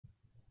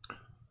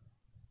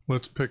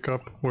let's pick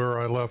up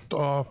where I left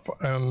off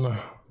in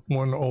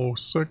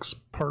 106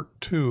 part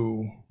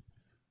 2,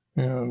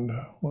 and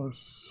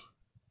let's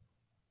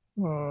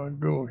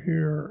go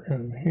here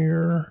and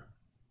here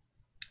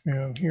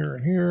and here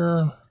and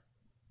here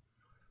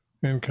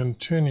and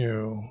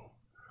continue.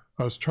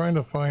 I was trying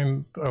to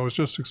find, I was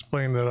just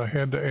explaining that I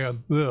had to add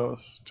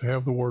this to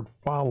have the word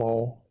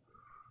follow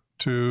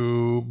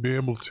to be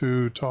able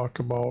to talk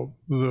about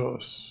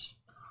this.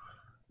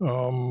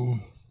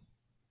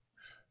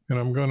 And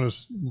I'm going to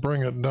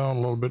bring it down a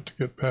little bit to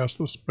get past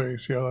the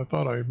space. Yeah, I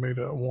thought I made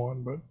that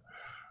one, but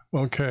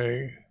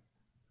okay.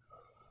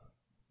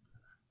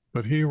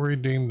 But he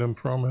redeemed them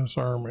from his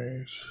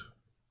armies.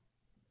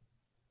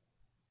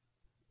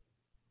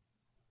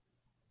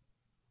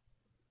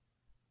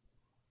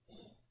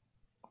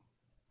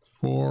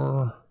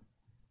 For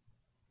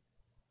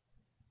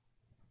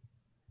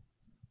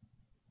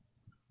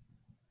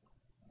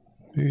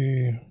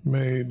he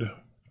made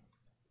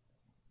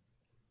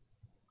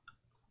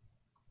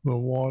the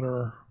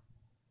water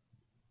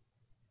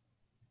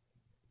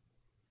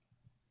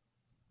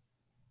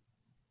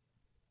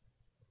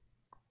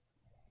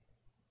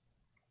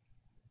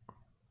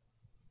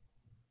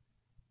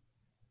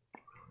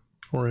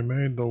for he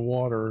made the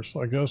waters.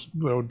 I guess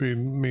that would be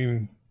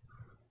mean,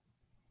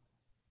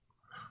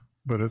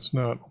 but it's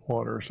not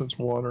waters, it's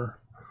water.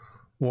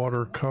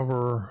 Water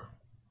cover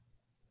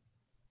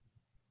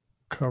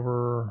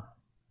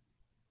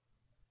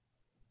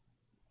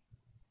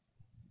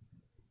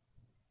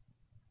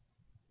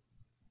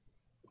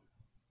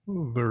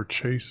they're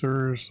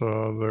chasers.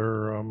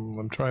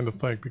 I'm trying to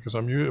think, because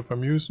if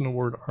I'm using the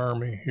word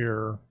army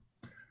here,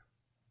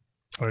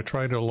 I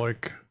try to,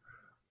 like,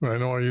 I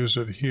know I use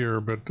it here,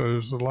 but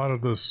there's a lot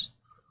of this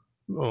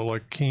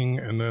like king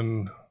and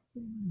then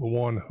the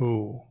one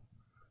who.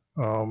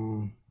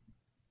 Then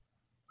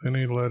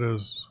he led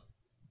his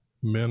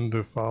men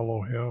to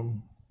follow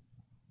him.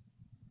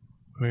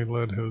 Then he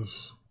led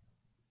his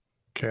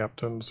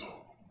captains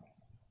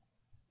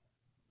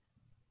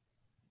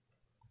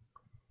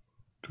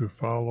to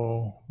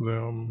follow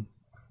them,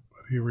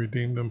 but he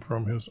redeemed them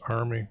from his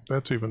army.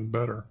 That's even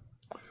better.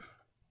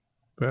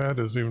 That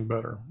is even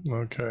better.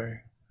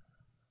 Okay.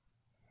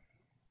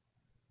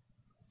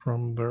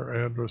 From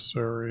their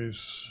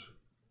adversaries,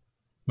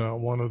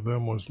 not one of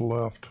them was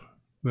left.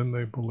 Then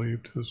they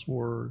believed his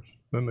words.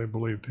 Then they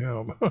believed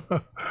him.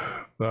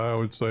 I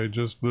would say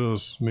just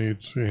this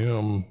needs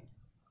him.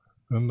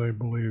 Then they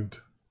believed.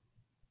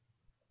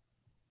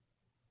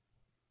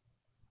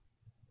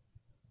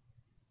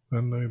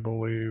 Then they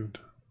believed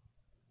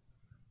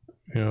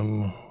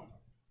in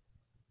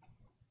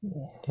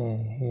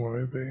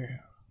YHVH.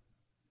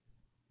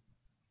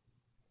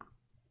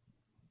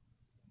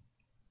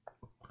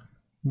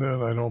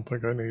 Then I don't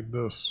think I need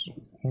this.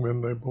 Then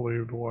they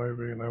believed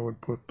YHVH, and I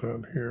would put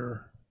that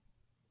here,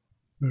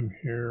 then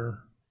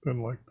here,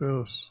 then like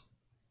this.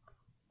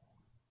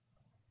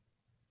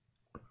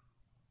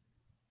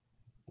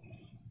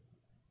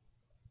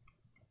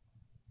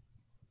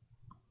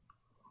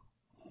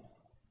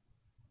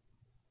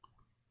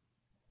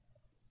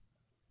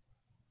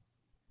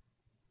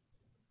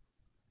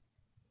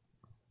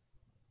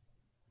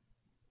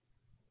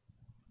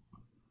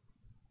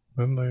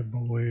 Then they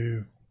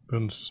believed,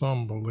 then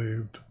some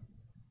believed.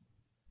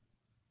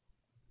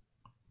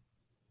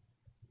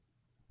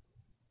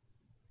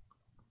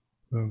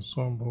 Then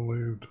some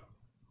believed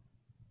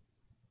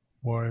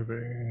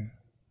YHVH.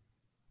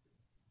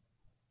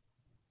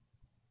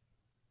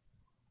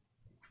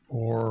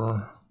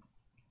 For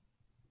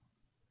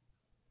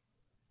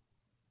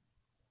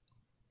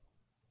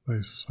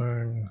they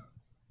sang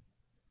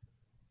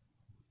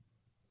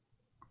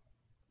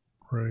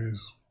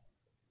praises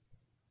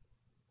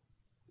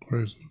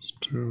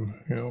to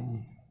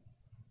him.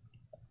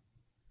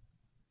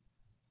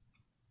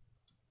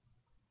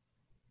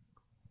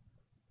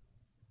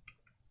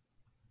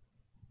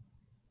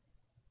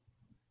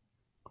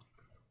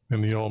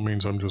 And the all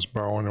means I'm just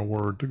borrowing a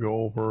word to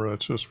go over.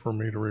 That's just for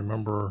me to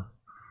remember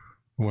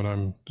when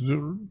I'm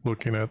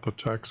looking at the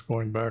text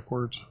going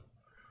backwards.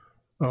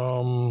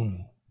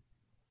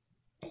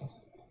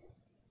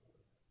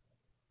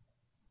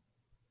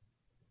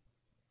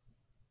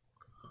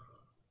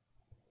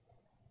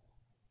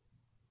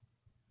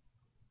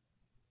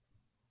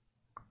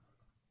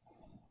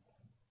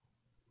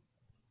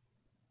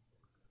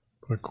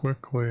 But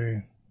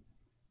quickly,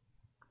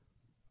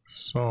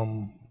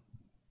 some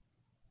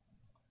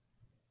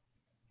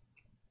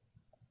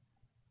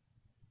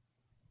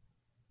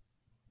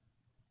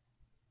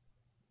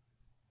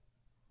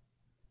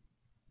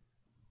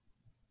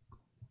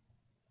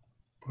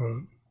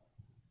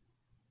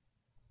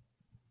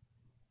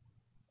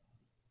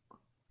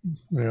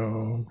yeah,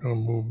 I'm gonna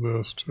move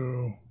this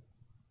too,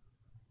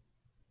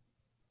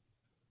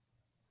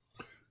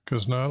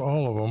 because not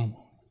all of them.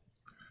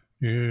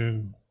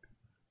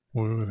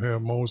 We would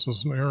have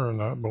Moses and Aaron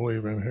not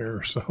believing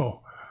here,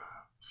 so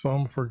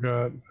some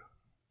forgot.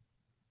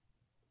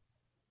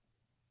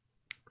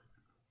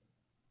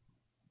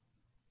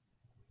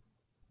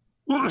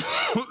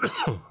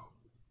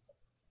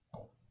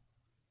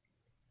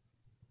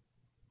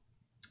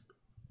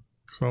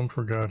 Some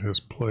forgot his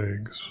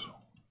plagues.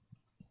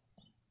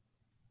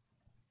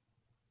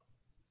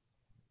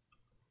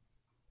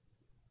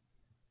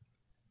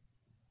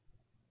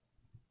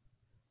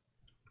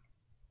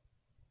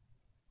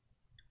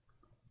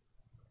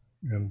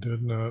 And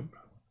did not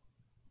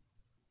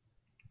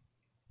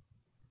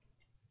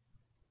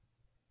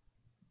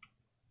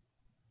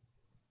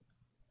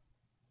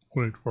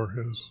wait for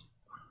his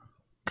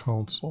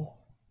counsel.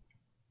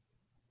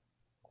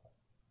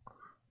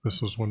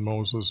 This is when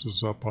Moses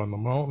is up on the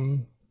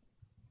mountain.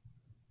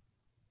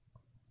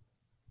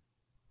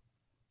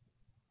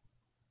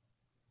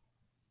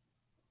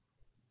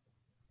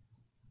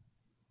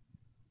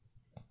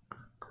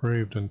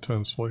 Craved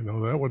intensely.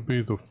 Now that would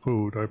be the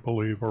food, I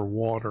believe, or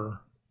water.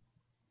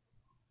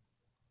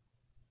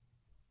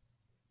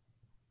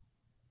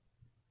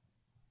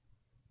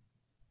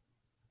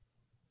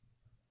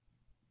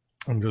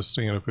 I'm just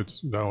seeing if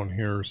it's down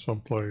here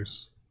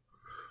someplace.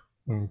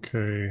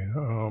 Okay.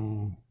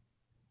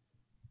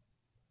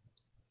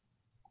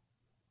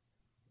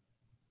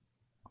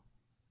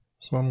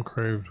 Some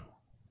craved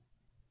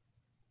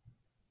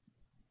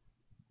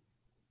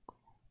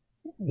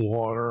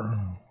water.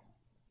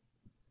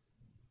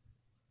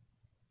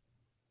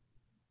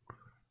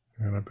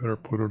 And I better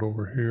put it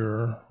over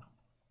here.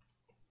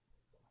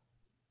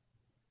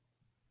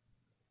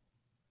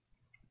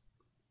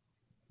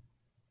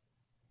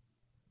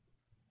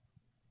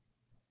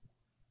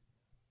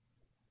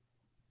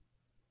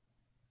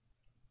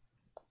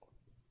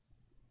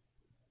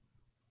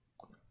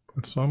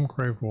 But some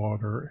crave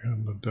water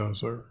in the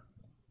desert.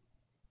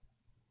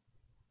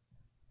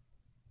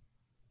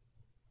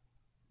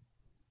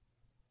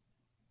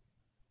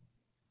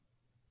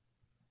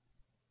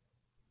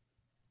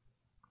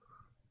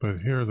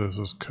 But here this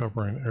is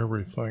covering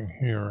everything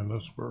here in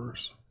this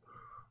verse.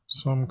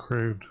 Some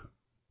craved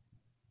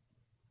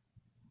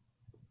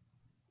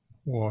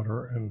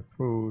water and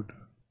food.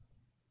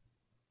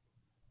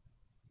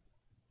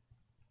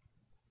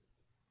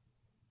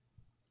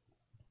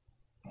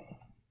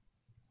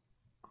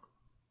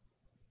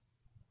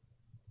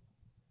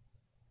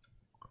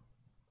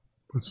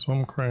 But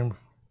some crave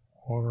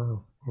water,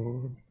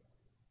 food.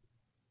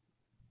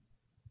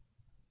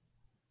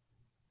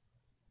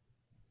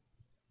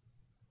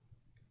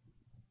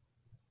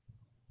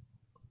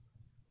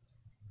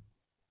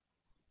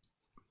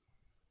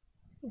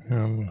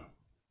 And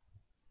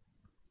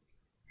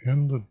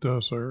in the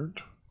desert,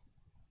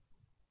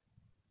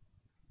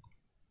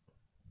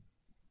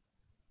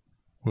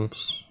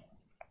 whoops,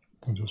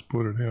 I just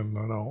put it in,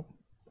 not out.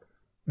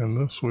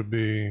 And this would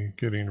be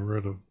getting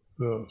rid of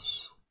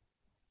this.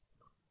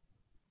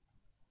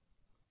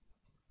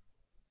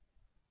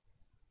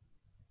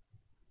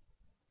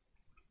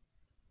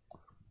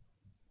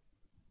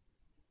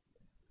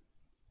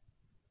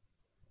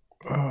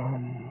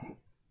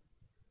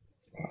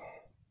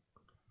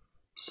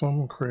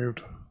 Some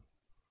craved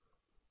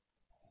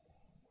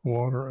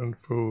water and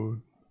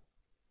food,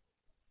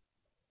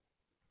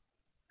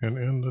 and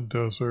in the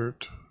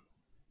desert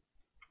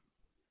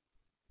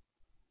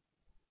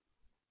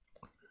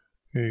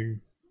he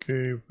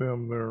gave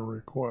them their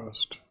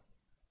request.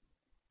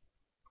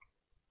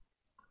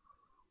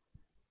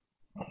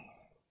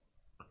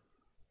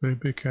 They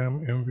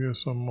became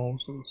envious of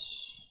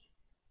Moses.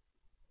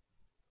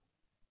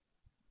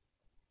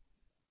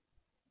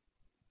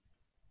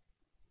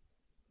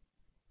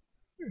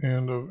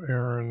 And of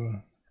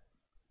Aaron,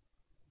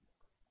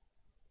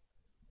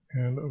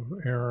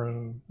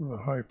 the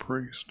high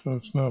priest.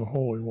 That's not a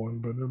holy one,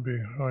 but it'd be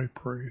high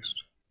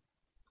priest.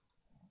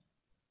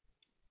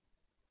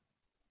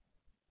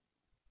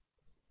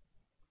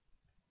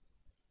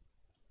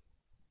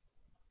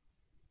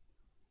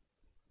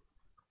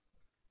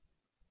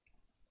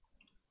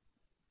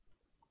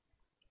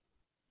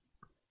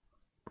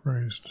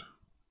 Praised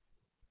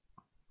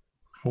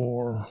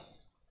for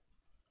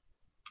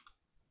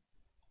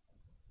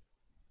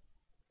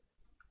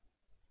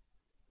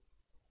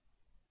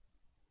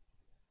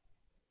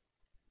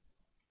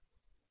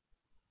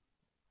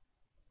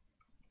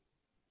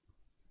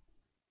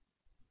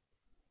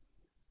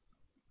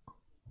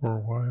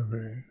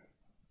YHVH.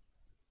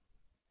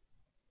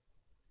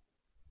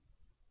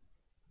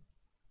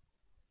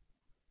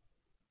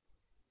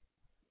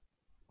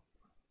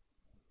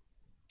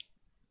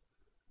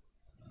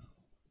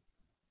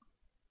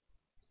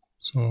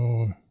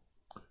 So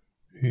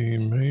he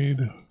made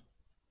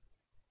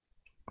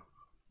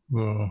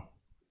the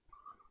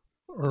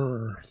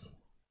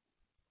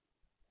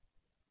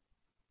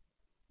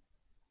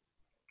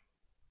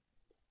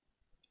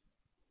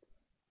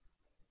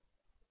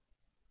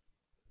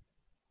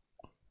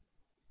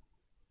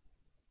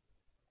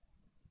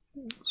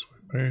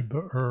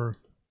earth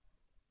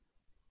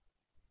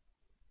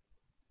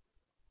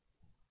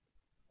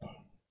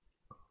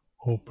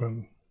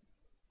open.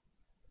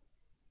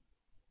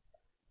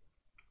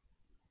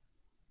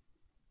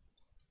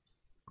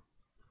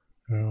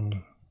 And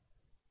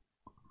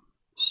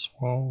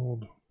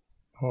swallowed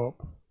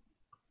up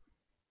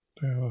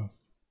death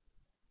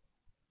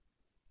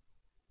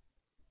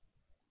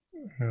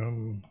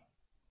and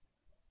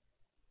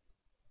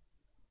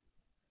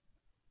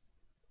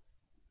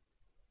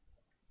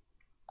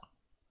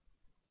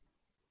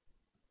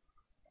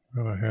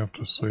And I have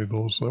to say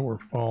those that were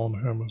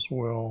following him as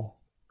well.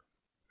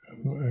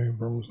 And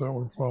Abrams that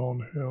were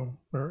following him,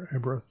 or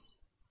Abras,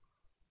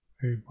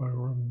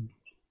 Abrams.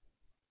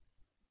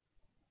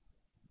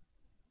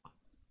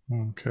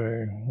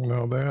 Okay,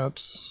 now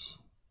that's,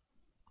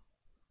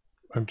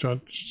 I'm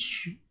not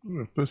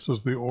if this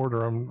is the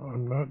order.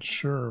 I'm not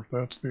sure if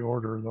that's the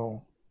order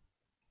though.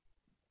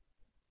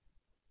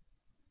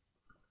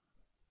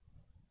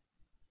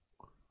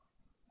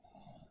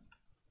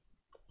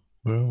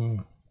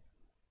 Then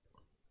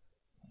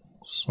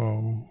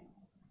some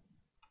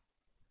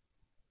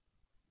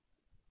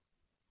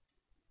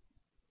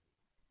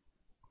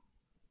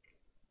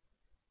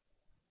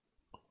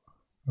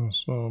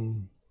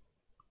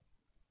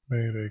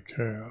made a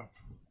calf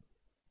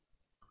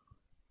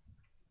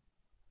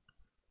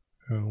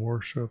and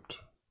worshipped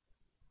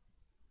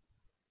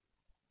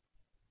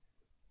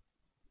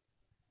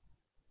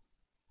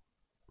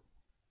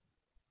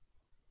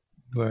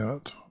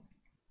that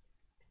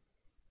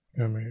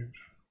image.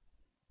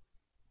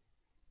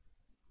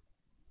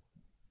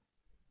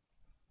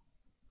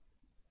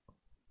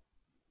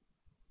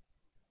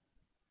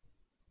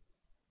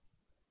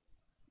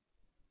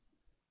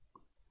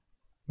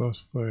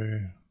 Thus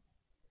they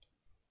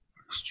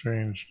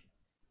exchanged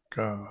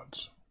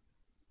gods.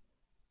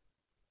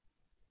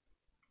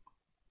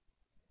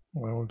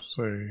 I would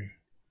say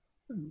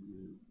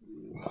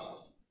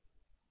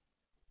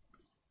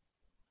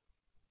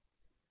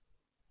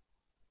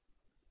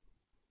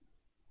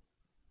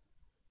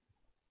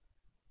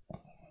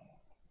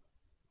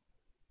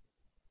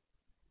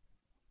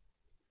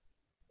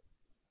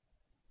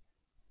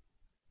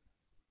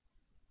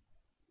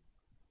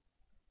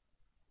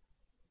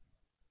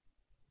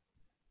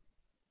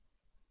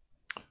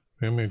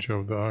the image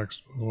of the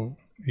ox will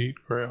eat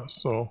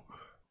grass, so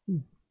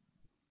it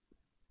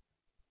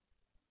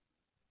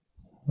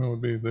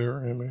would be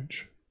their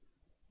image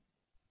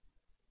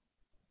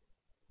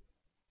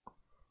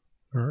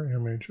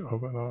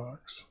of an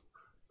ox.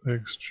 They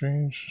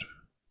exchanged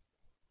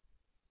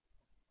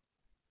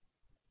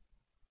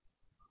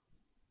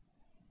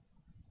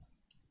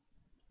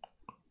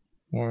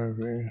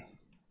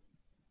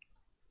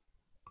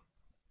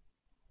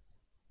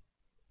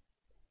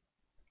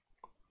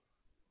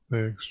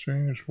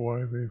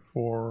YV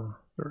for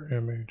their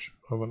image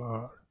of an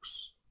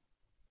ox.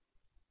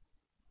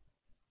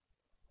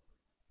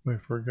 They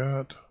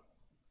forgot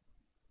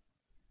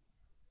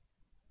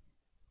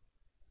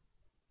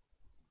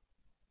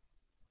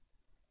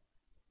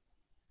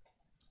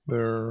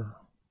their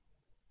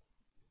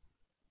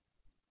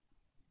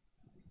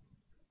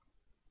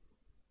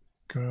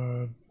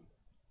God.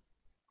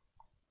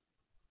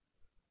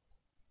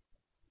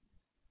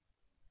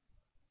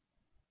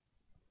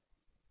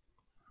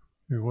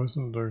 He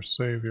wasn't their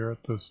savior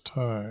at this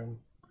time.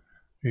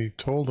 He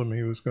told them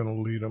he was going to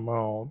lead them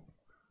out,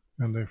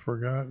 and they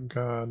forgot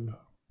God,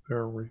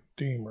 their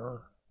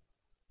redeemer.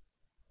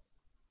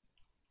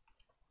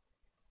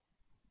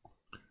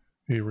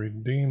 He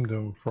redeemed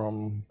them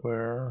from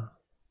their,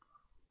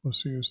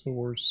 let's use the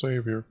word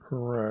savior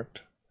correct,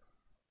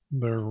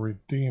 their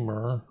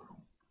redeemer.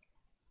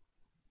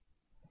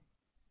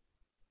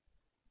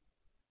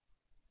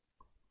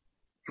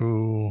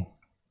 Who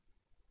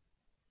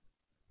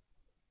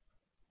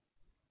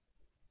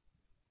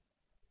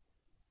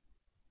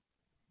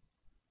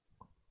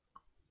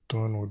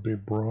done would be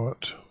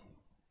brought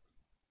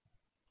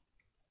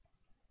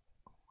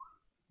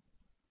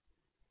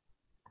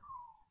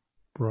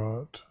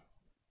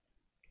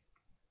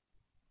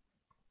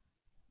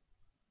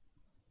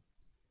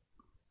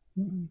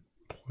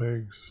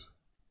plagues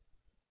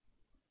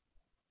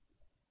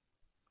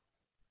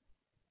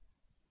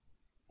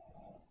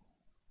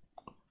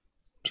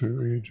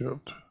to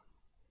Egypt.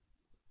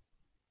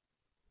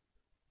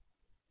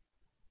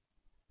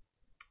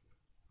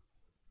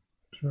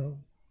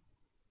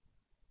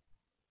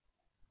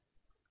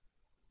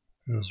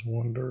 His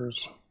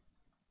wonders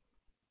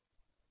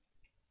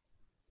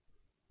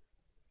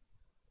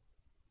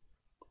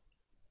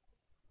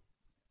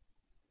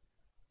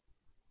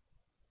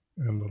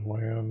in the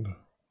land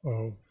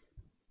of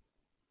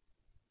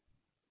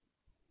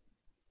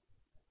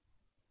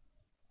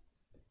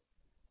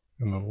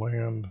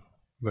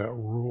that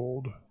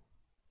ruled,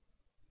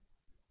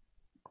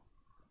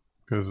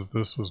 because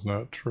this is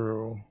not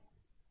true.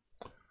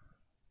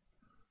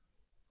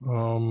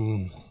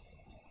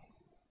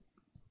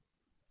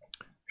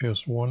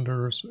 His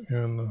wonders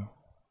in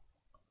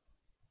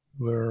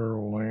their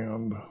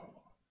land.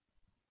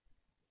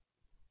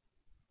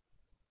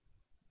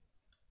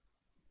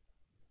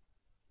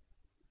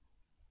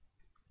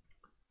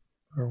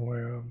 Their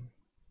land.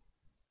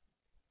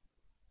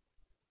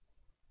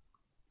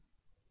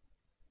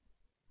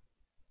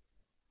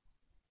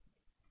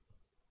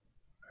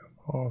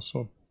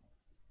 Also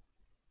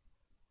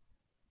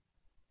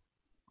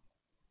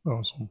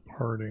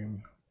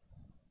parting.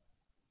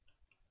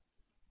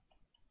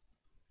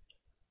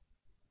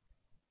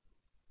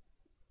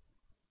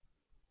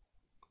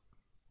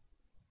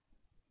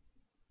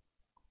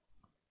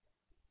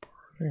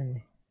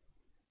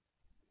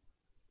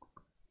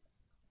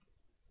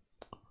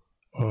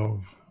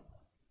 of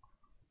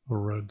the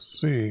Red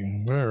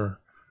Sea. There,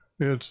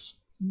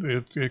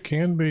 it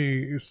can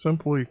be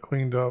simply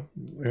cleaned up,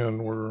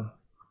 and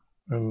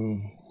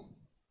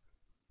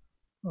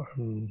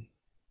I'm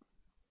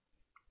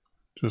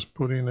just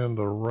putting in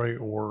the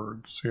right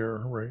words here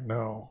right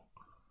now,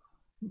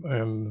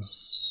 and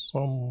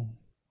awesome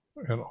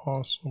and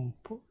awesome.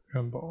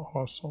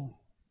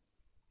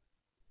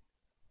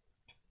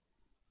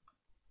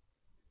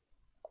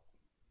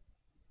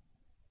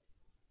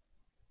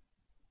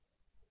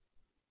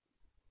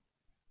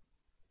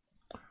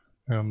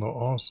 And the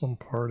awesome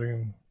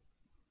parting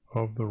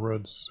of the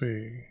Red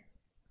Sea.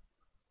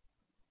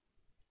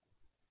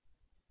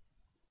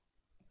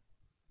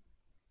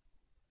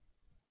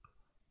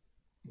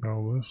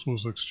 Now this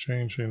was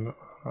exchanging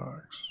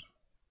ox.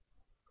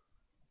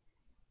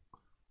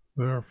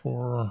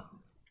 Therefore,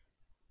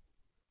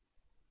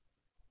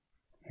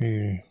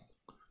 he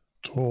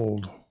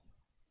told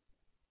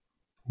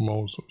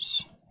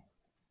Moses.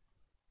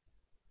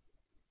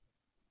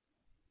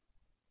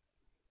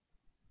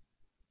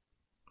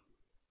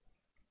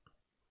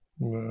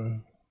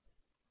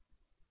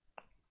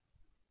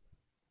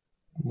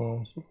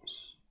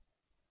 Moses.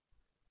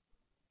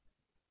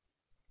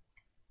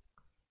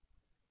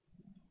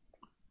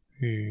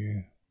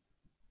 He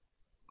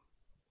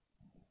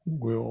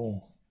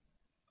will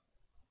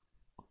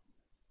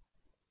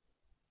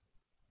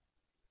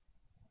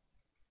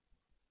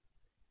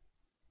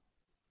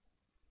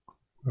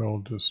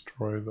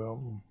destroy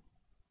them.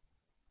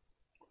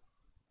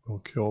 Will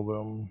kill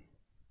them.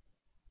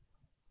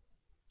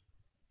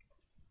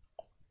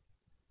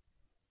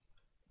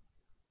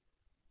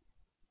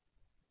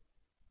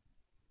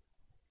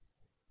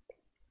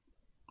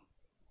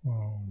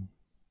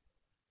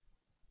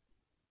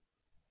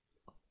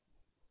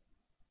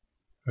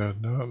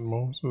 Had not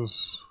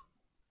Moses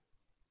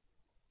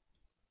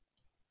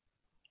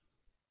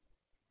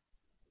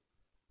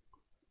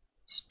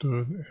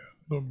stood in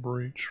the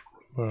breach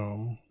for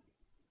them,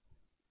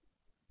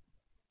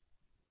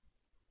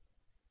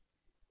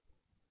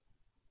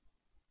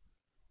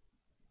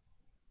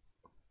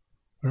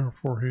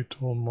 therefore he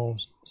told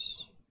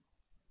Moses,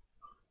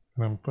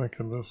 and I'm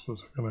thinking this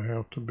is going to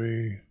have to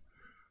be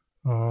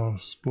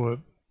split,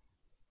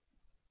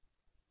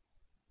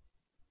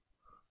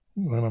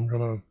 and I'm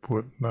going to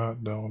put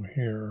not down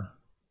here.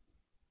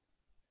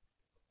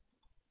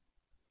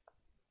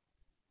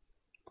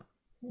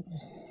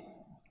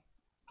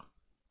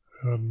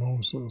 Had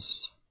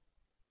Moses,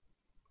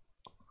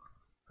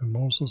 and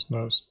Moses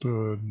not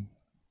stood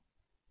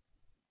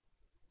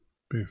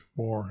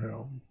before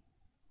him,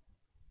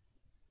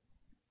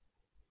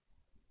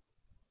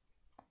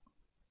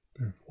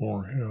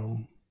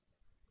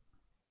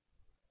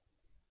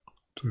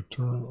 to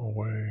turn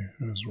away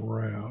his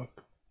wrath,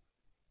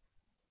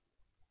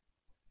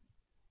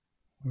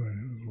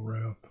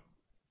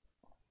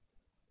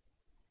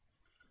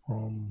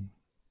 from,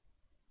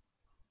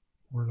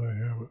 where did I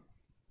have it?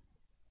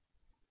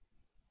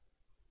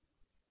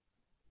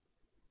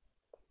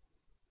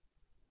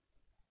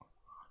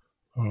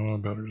 I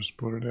better just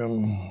put it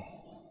in.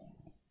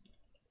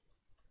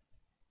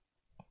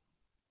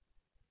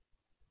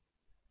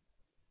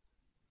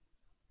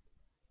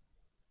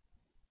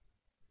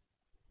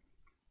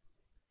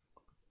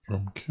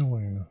 From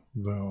killing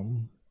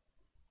them.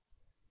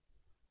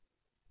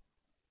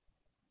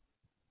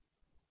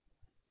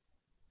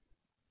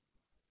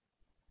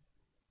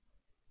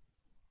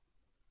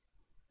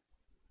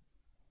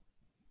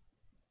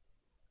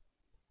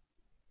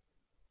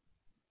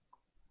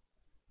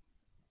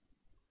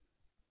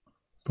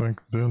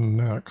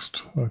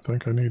 I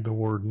think I need the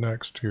word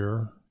next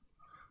here.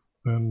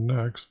 Then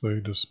next they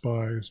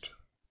despised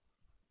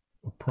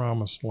the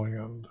promised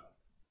land.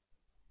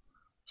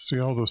 See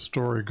how the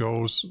story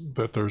goes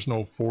that there's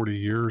no 40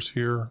 years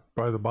here,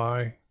 by the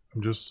by?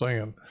 I'm just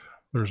saying,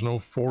 there's no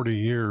 40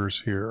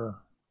 years here.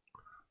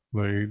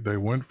 They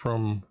went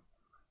from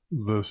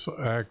this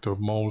act of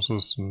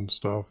Moses and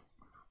stuff.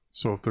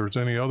 So if there's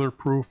any other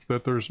proof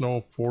that there's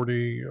no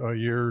 40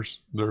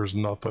 years, there's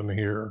nothing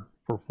here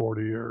for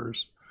 40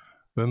 years.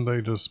 Then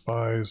they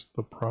despised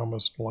the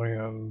promised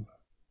land.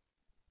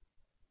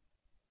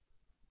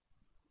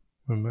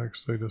 The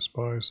next they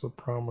despised the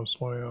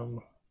promised land.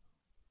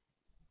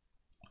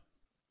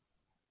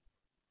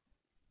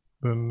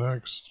 Then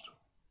next,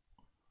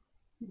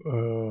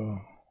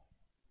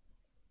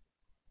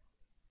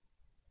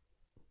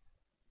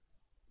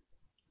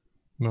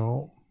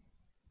 no,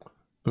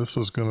 this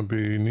is going to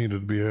be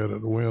needed to be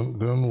added. When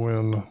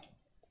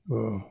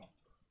the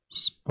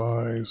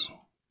spies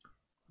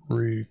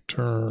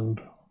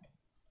returned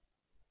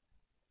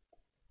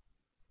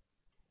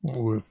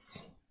with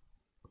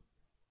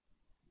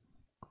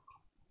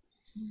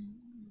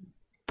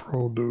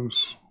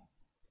produce.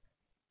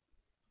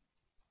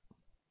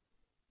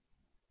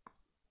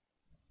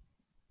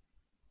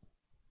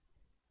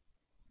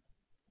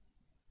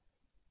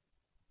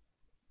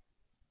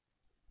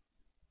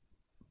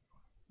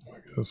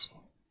 I guess.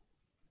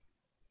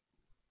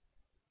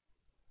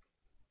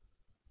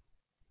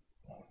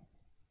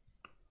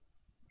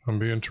 I'm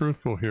being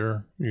truthful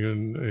here.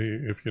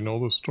 If you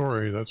know the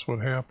story, that's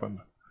what happened.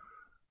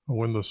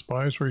 When the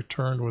spies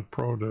returned with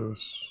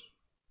produce,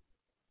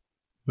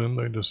 then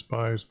they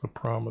despised the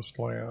promised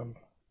land.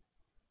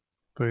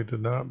 They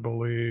did not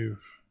believe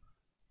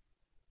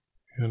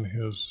in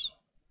his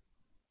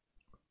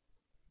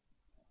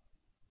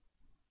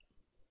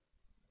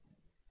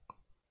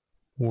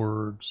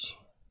words.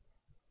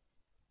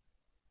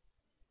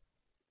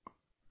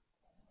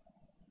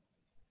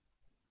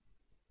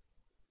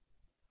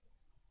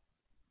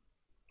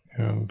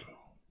 And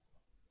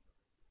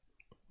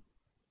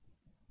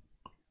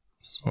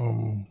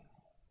some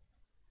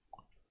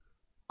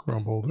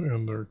grumbled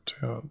in their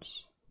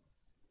tents.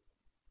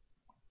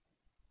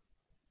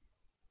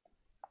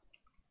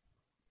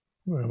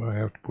 And I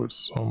have to put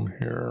some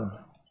here.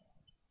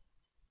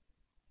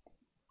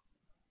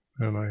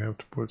 And I have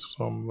to put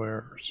some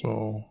there.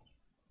 So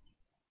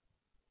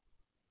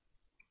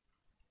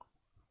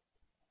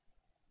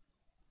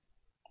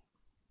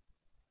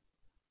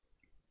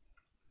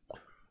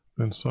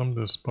then some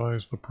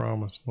despise the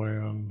promised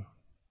land.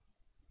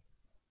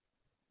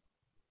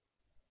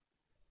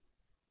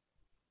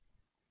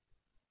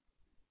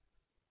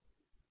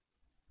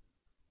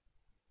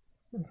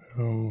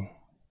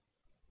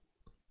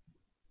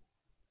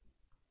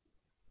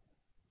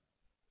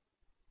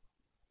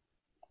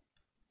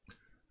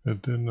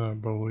 It did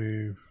not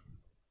believe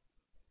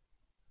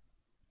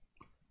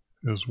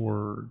his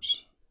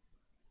words,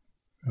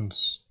 and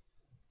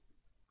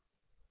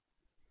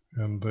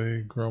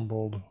they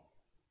grumbled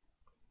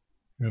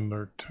in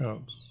their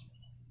tents.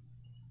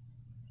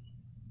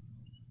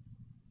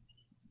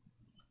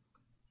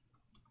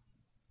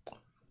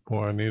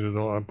 Boy,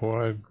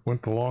 I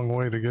went the long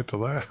way to get to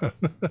that.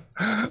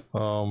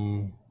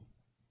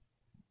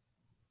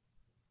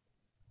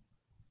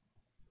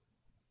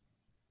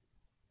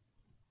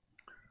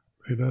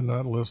 They did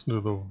not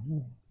listen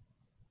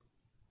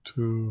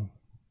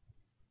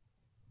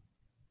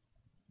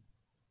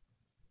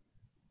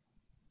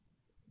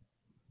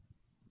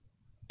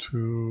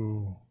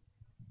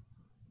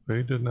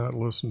they did not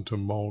listen to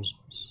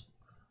Moses.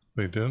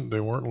 They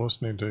weren't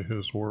listening to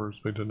his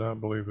words. They did not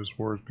believe his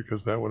words,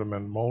 because that would have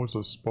meant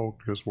Moses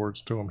spoke his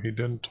words to him. He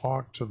didn't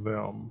talk to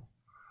them.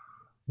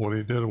 What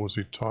he did was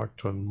he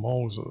talked to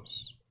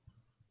Moses.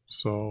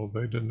 So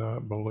they did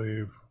not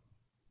believe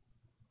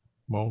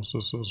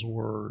Moses'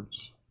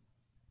 words.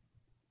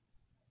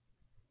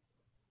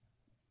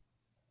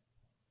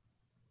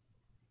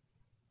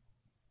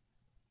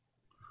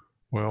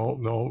 Well,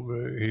 no,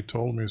 he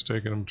told me he's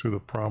taking them to the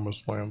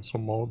promised land.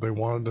 So they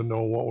wanted to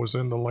know what was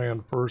in the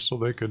land first so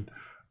they could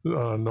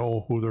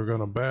know who they're going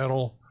to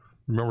battle.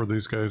 Remember,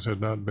 these guys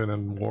had not been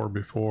in war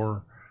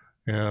before,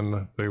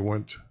 and they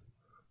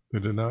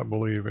did not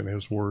believe in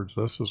his words.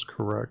 This is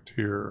correct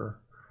here.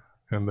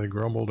 And they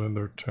grumbled in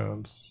their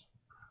tents.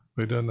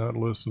 They did not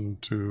listen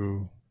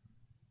to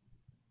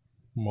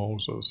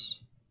Moses.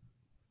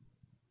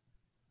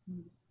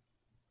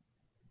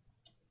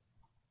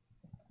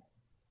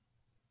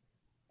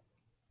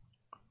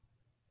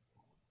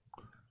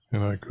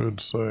 And I could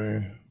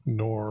say,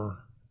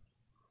 nor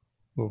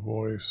the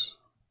voice,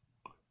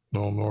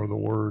 no, nor the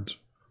words,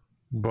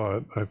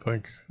 but I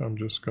think I'm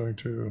just going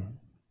to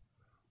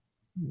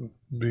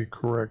be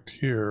correct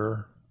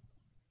here.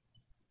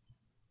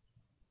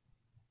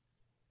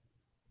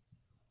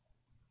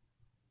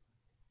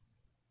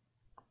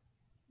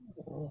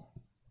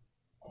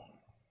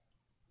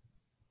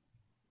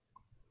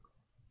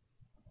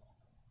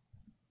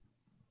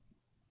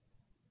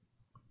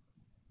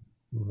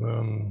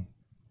 Then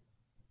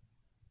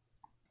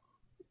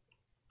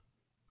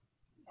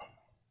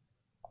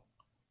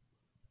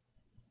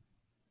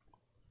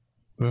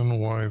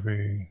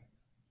YV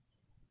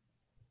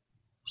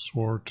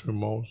swore to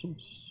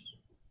Moses.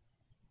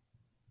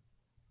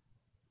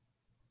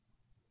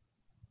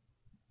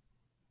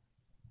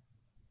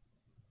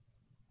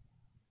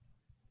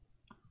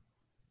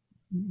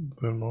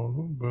 Then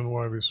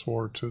YV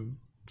swore to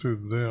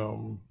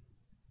them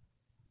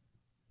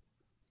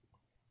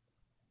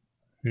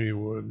he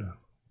would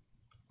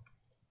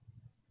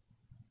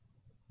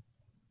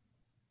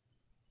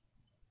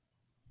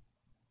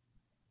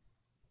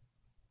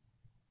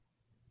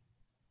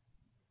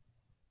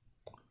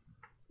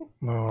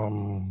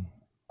and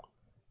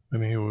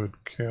he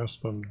would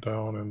cast them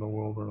down in the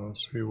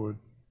wilderness. He would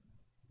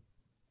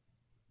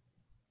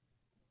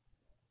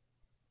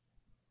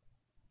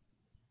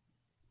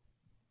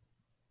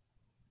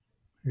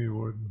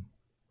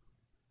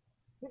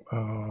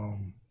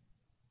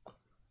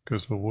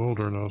because the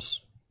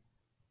wilderness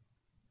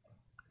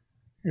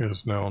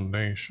is now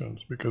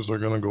nations, because they're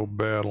going to go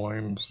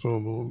battling.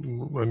 So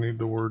I need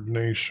the word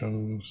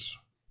nations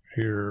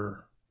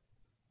here.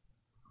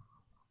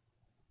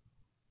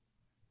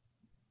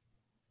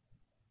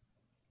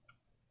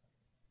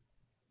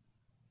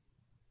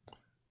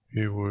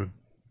 He would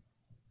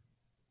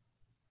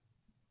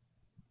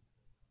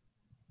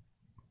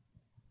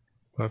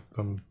let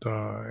them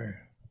die.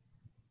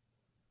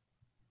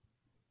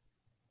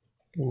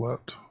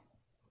 Let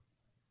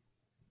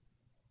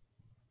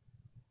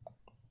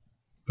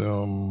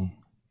them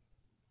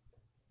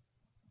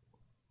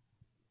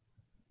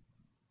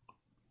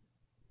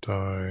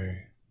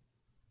die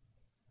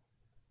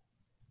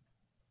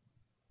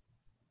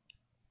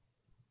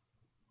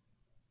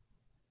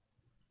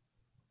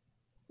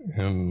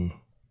in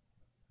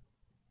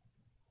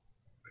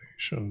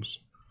nations.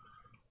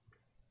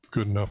 It's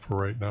good enough for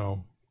right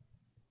now.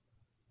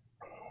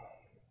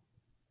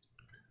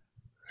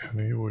 And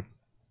he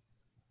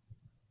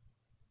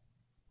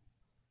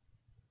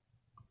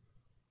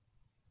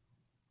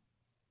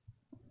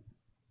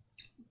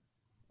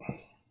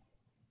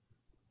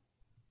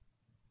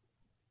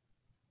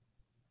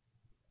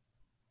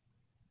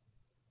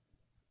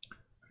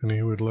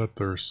would let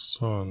their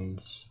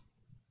sons,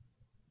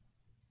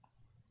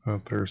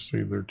 not their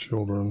seed, their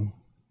children,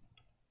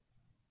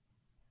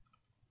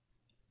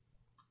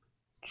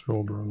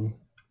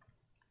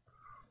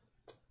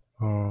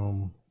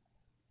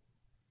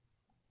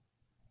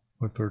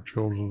 let their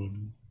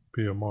children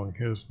be among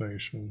his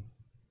nation,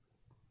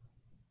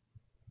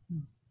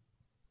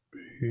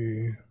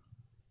 be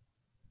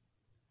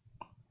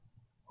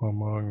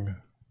among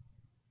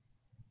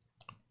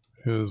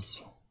his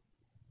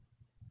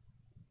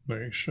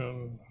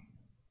nation.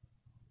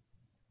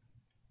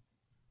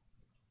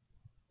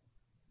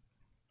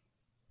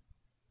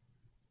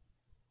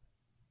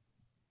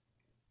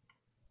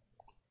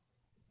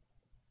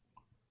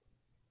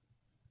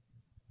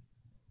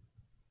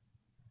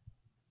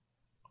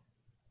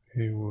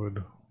 He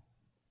would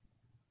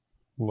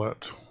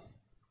let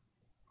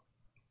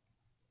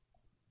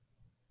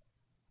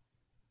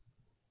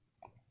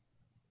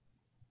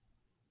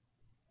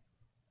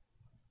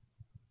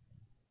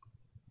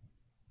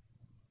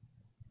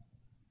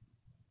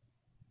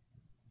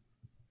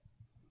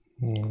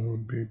it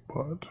would be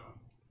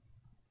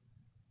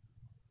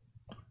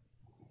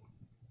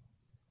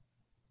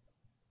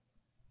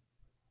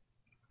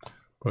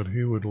but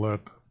he would let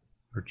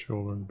their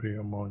children be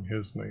among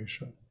his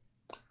nation.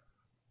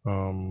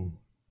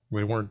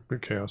 They weren't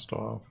cast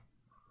off.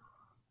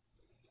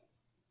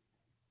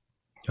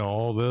 Now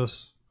all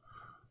this,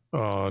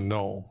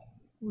 no,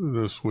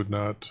 this would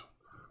not.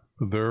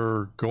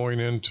 They're going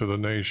into the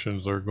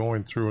nations, they're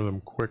going through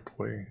them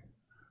quickly.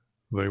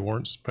 They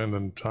weren't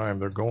spending time,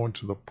 they're going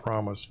to the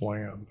promised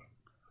land.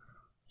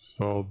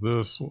 So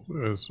this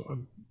is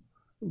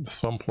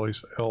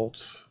someplace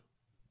else.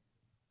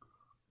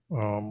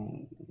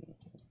 I'm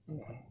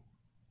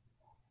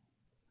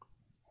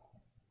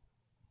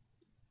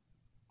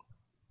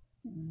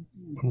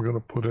going to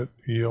put it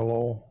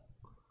yellow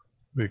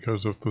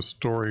because if the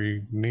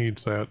story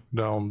needs that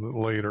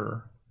down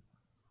later.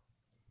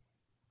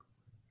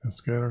 And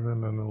scattered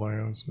in the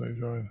lands they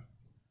join.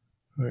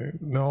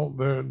 No,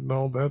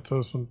 that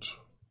doesn't.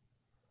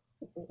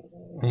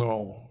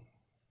 No.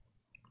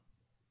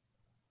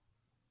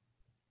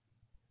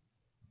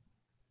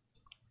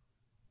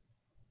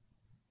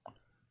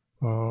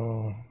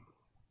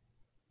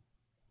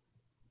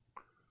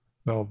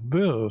 Now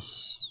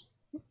this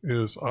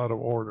is out of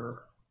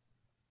order.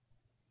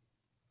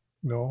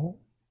 No.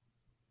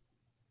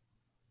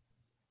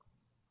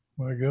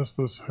 I guess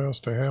this has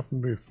to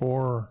happen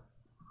before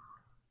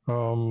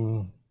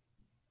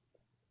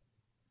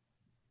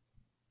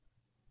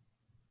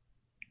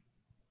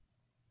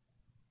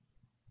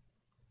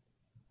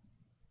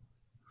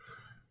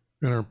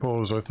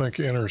interpose. I think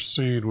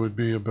intercede would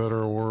be a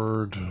better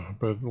word,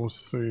 but let's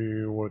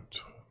see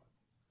what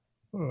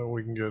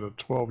we can get a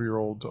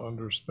 12-year-old to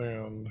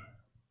understand.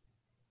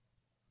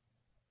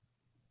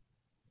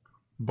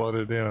 Butt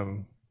it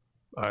in.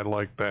 I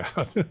like that.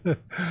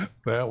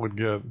 That would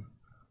get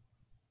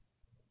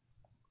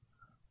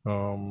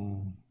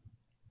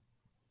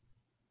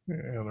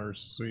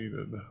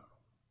interceded.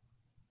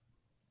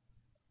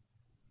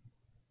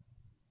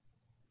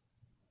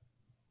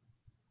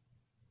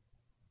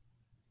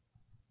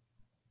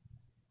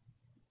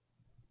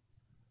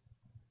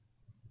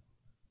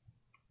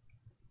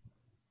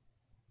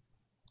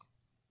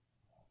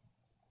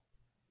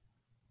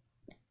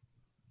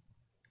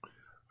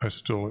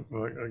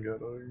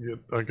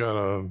 I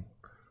gotta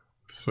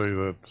say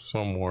that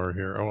somewhere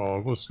here.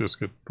 Oh, let's just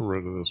get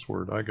rid of this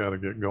word. I gotta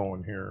get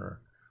going here.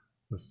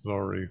 This is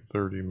already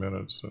 30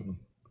 minutes and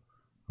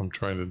I'm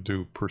trying to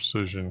do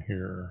precision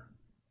here.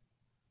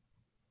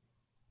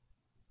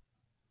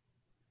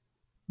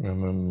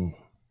 And then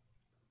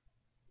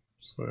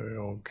say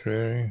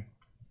okay.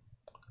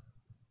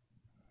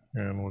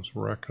 And was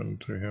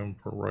reckoned to him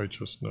for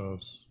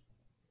righteousness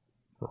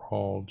for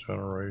all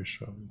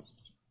generations.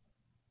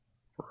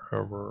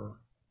 Forever.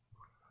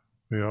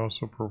 They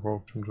also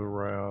provoked him to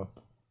wrath.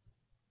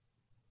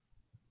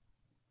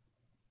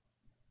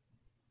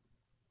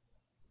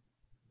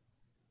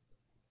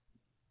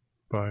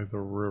 By the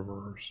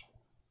rivers.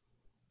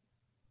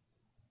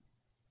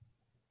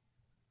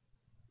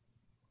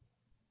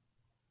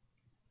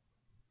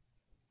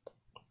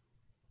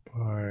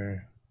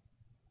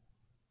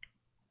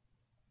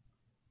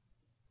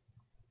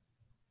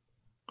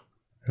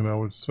 And I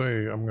would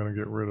say I'm going to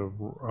get rid of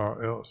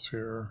else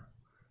here.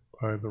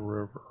 By the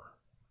river.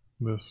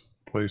 This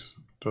place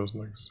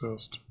doesn't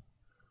exist.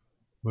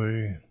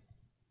 I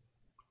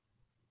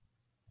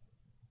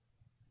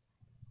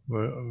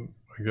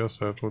guess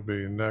that would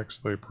be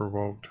next they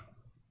provoked.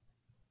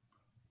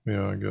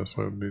 Yeah, I guess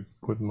I would be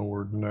putting the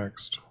word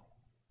next.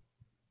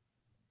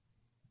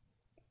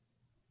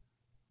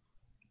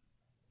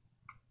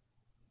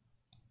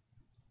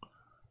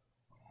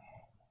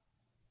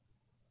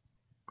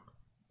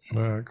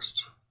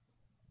 Next.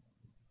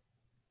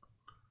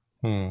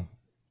 I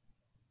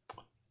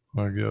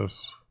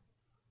guess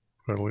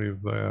if I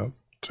leave that,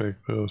 take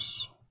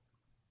this.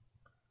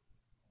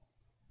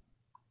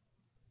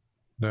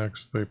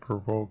 Next, they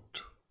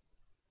provoked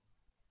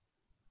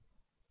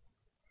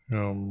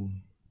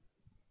him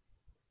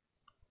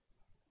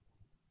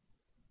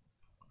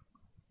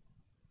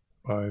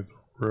by the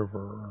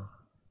river.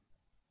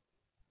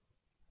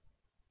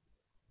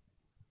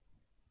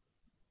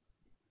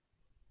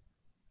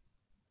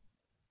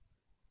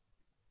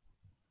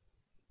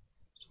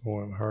 So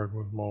went hard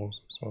with Moses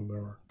on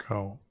their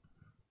account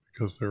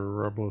because they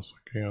were rebellious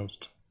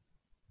against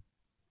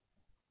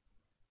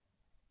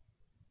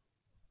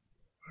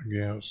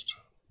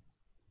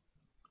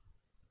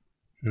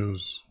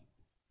his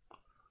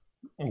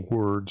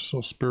words.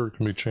 So spirit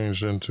can be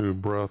changed into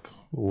breath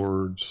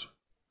words.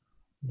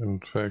 In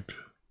fact,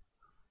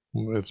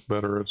 it's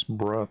better, it's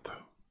breath.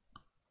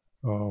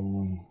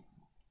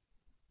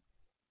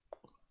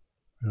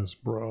 His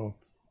breath.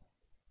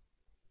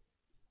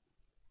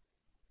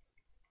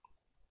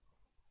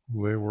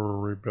 They were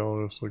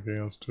rebellious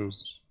against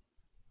his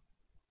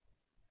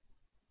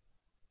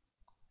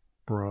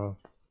breath.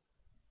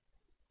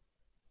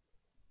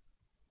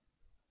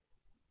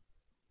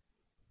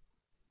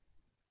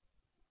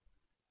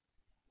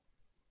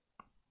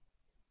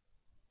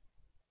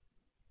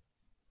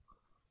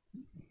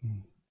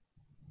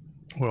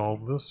 Well,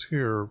 this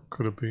here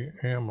could it be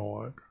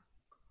Amalek?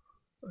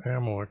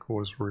 Amalek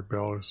was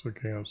rebellious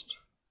against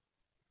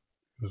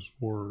his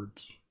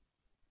words,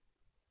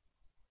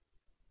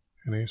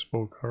 and he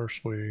spoke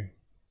harshly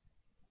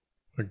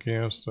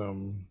against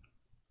them.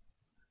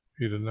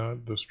 He did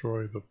not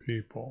destroy the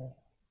people.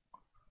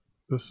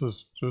 This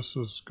is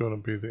going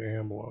to be the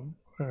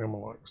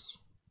Amaleks.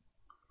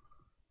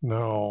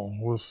 Now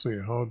let's see,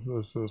 how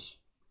does this?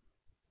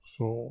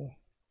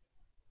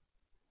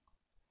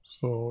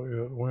 So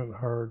it went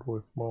hard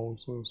with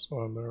Moses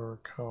on their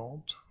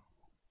account.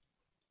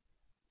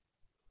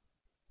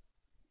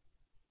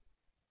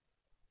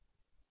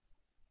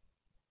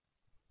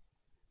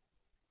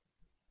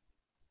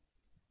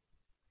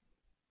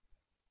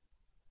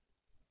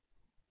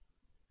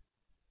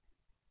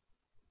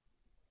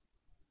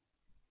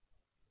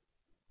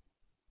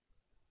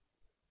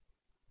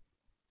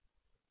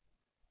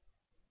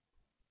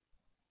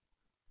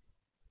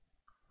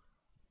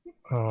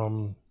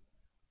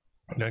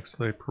 Next,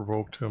 they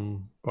provoked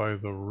him by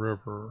the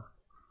river.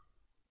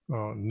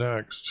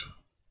 Next,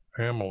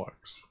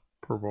 Amaleks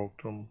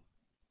provoked him.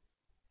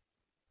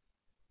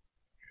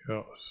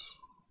 Yes.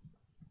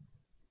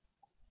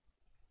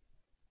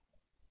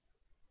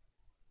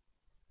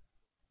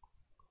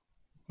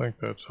 I think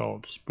that's how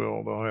it's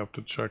spelled. I'll have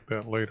to check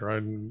that later.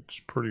 I'm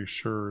pretty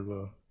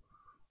sure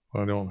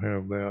I don't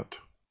have that.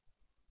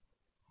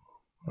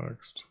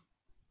 Next.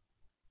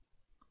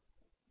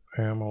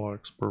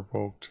 Amalek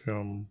provoked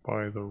him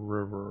by the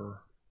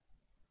river.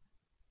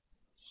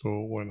 So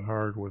it went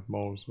hard with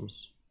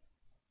Moses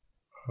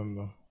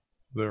on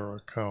their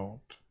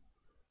account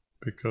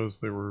because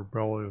they were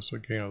rebellious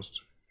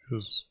against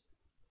his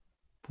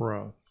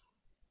breath.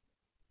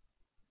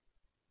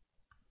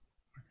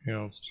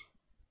 Against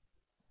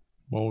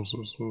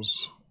Moses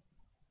was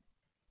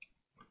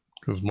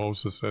because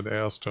Moses had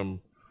asked him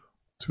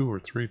 2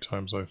 or 3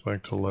 times, I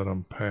think, to let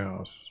him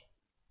pass.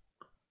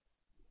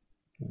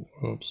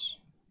 Oops.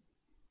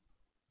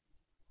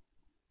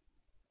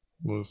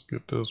 Let's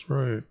get this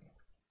right.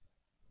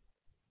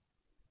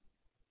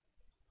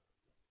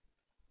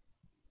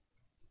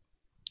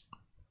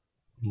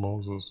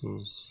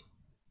 Moses's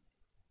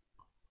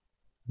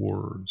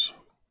words.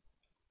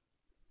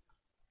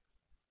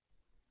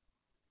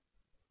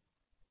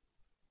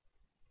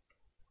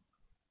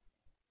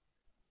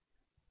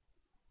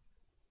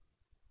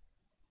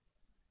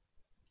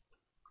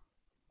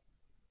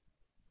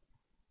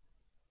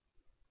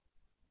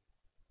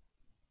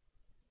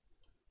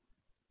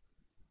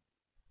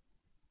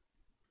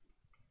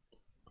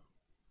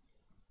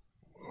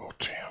 Oh,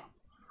 damn.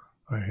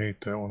 I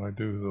hate that when I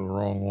do the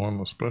wrong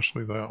one,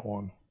 especially that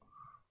one.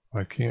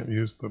 I can't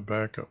use the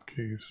backup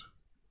keys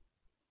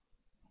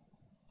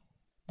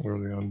or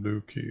the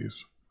undo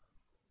keys.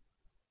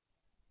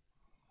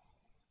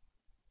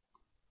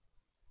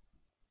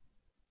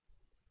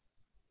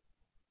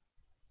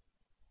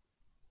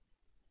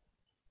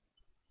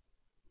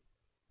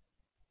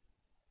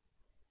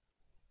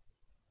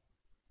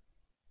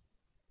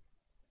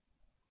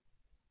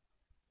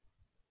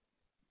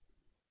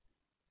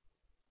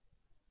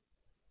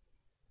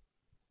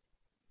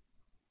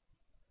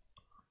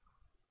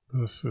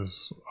 This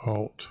is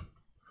out.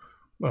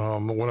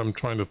 What I'm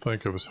trying to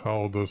think of is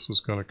how this is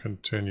going to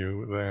continue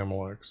with the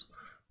Amaleks.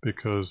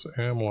 because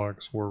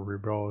Amaleks were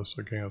rebellious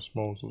against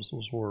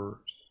Moses'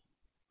 words.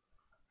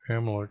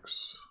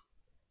 Amaleks,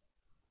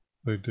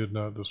 they did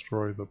not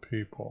destroy the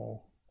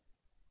people.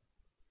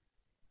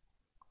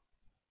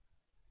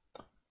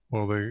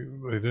 Well,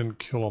 they didn't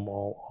kill them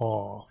all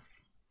off.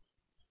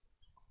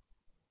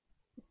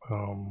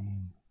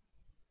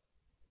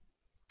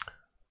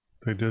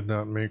 They did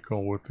not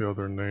mingle with the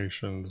other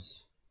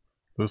nations.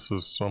 This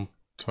is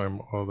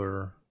sometime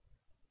other.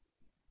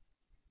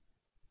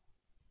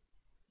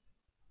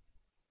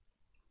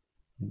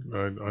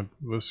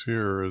 This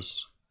here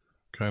is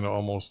kind of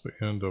almost the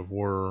end of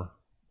where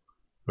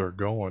they're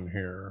going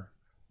here,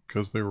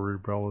 because they were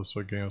rebellious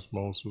against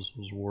Moses'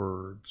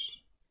 words.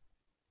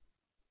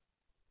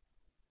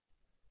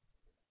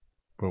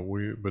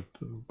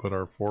 But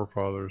our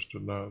forefathers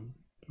did not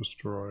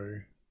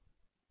destroy,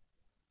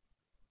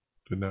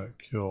 did not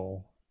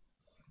kill.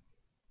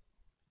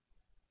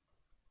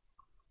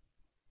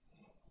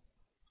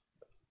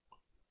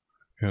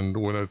 And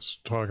when it's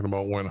talking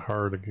about went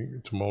hard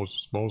to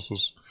Moses,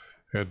 Moses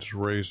had to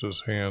raise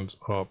his hands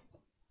up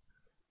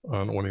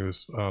when he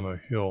was on a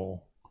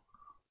hill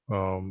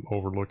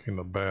overlooking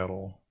the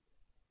battle.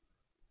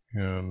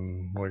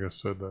 And like I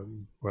said, that,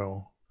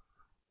 well,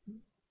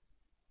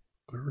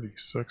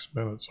 36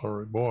 minutes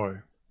already.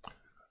 Boy,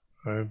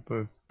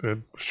 it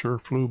sure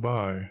flew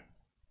by.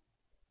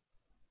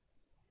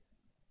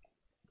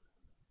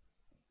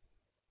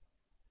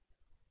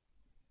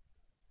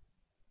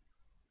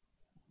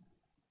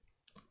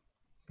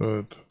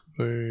 But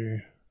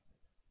they,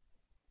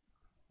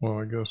 well,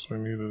 I guess I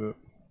needed it.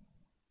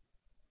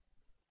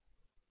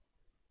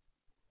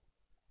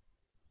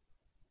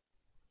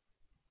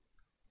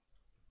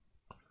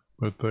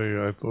 But they,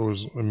 I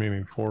was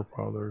meaning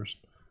forefathers,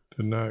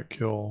 did not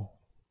kill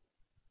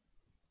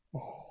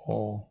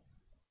all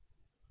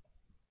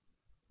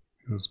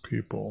his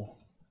people.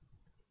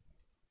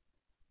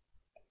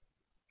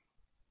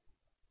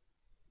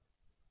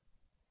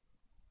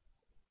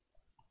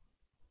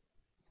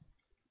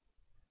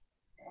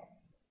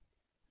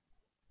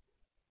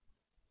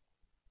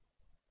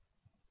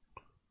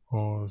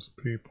 All his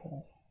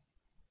people.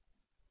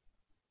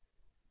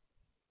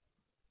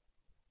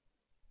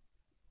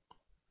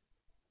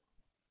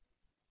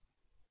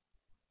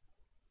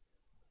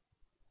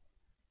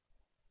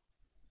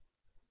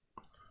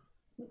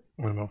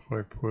 And if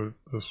I put it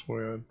this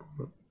way, I'd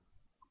put it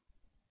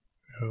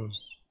as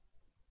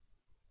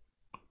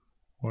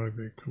why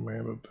they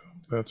commanded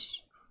them.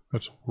 That's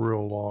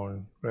real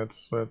long.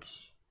 That's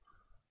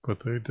but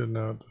they did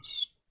not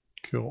just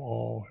kill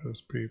all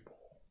his people.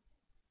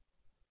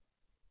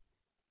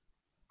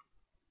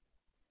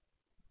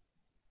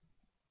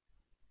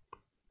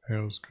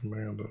 As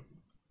commanded.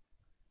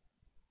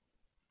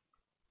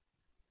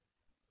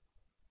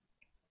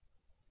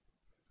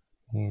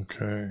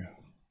 Okay.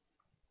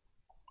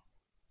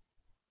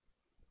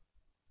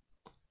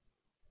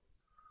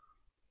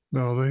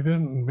 No, they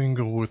didn't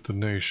mingle with the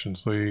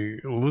nations. They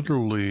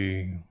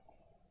literally,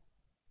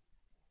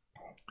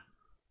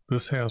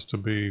 this has to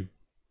be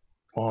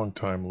long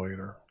time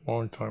later.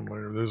 Long time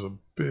later. There's a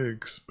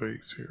big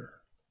space here.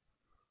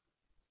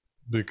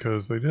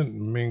 Because they didn't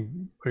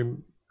mingle,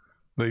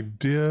 they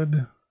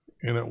did,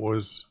 and it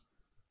was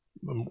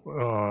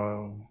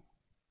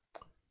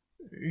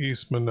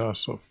East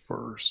Manasseh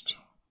first.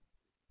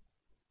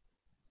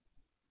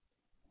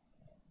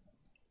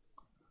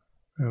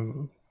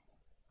 And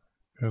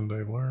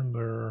they learned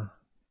their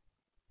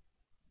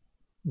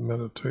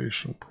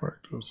meditation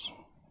practice.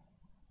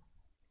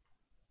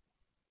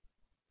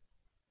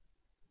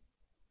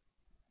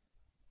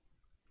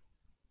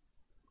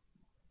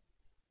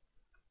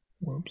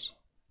 Whoops.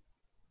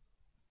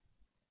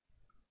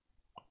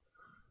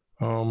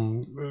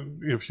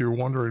 If you're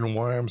wondering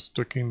why I'm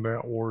sticking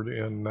that word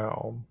in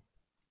now,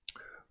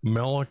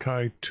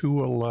 Malachi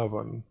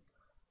 2:11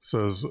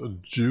 says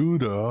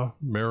Judah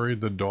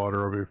married the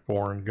daughter of a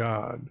foreign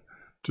god.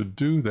 To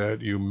do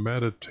that, you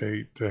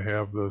meditate to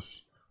have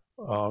this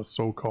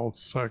so-called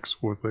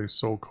sex with a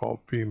so-called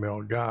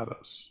female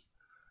goddess.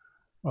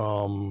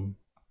 And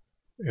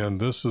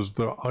this is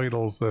the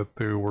idols that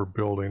they were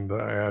building, the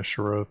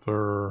Ashereth,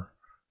 or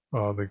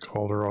they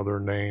called her other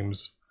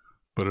names,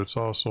 but it's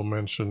also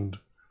mentioned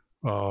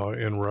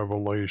in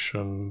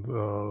Revelation,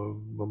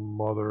 the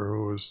mother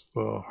who is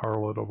the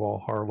harlot of all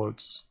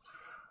harlots.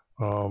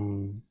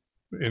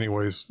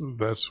 Anyways,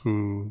 that's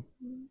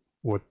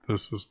what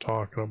this is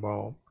talking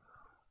about.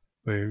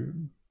 They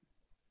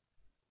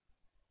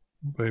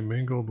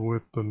mingled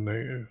with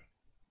the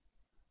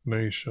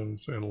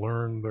nations and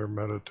learned their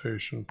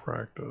meditation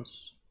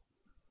practice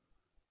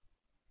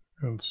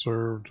and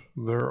served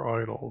their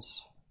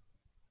idols,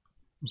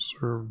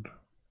 served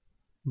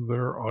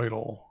their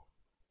idol,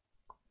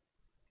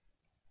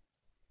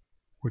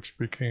 which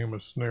became a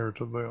snare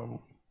to them.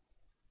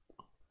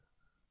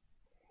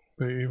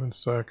 They even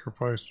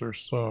sacrificed their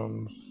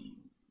sons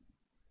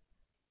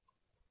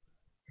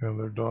and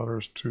their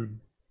daughters to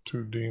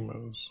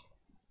demons.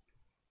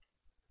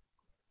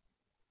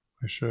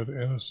 They shed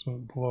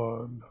innocent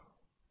blood.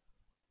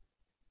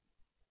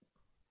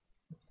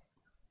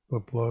 the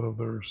blood of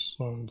their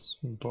sons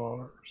and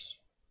daughters.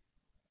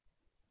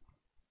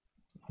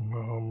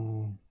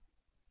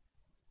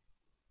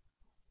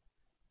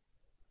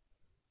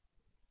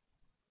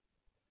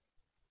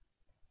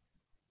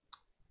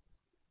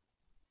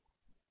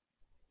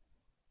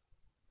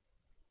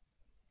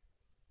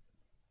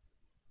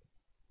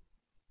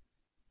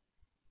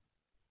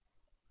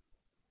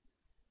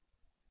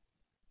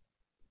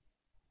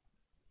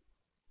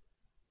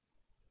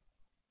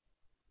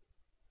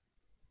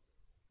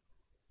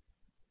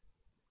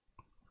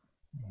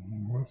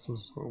 This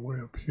is way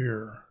up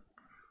here.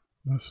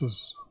 This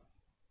is,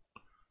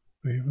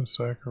 they even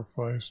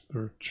sacrificed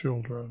their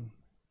children.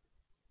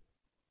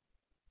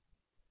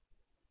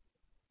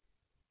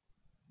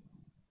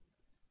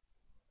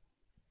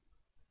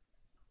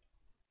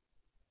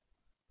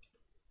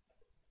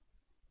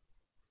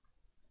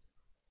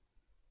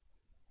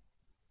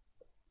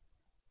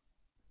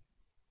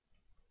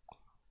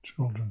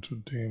 Children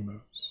to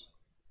demons.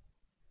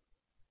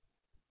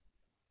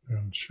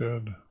 And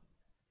shed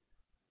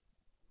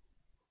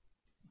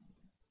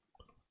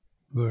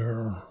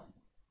their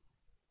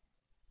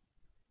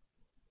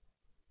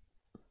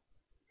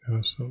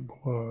innocent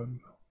blood.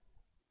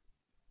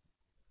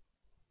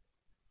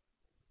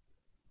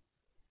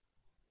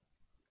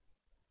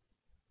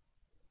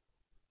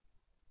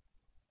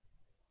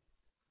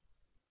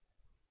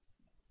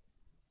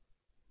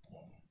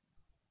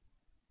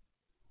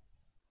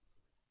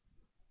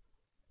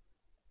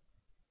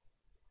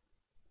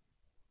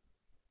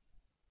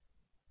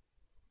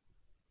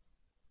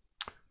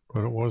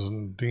 But it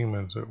wasn't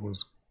demons, it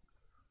was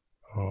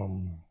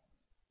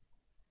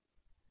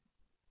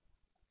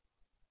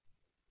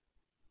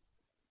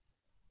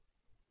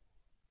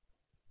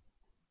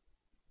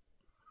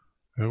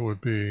it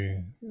would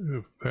be,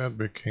 if that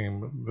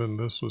became, then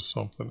this was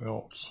something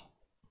else.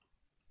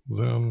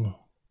 Then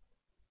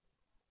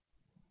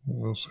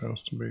this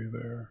has to be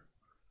there.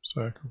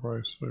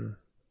 Sacrifice there.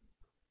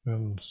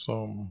 Then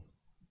some.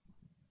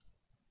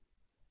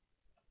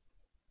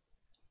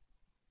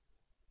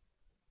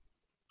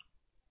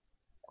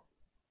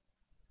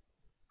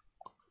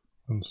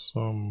 And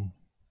some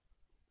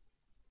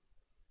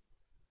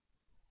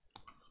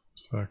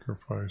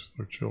sacrifice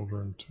their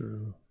children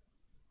to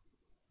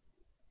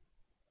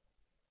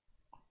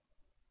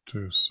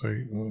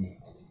Satan.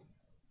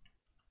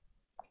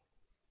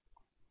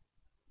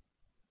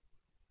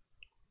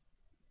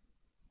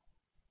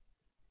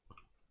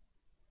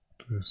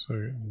 To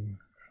Satan, and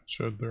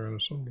shed their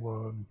innocent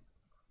blood.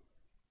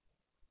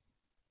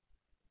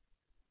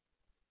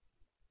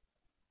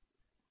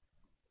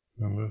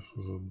 And this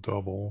is a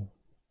double.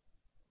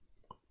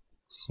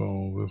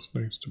 So this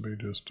needs to be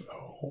just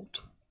out.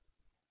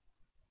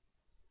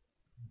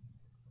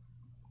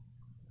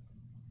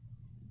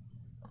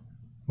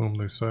 Whom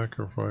they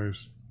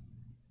sacrificed.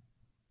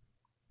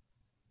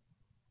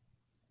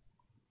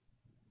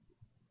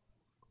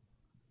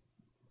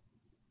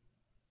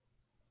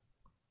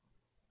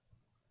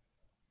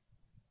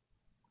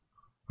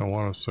 I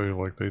want to say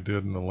like they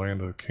did in the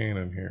land of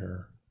Canaan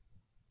here.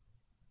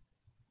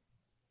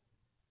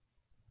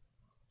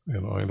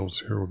 And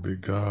idols here would be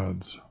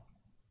gods.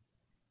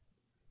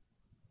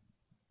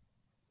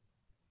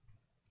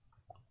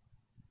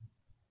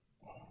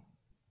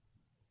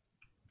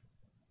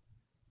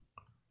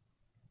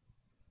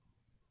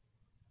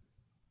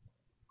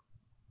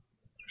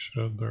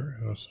 Shed their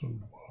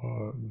innocent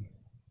blood.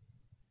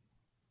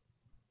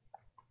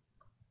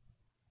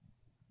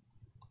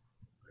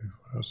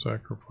 A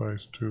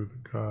sacrifice to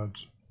the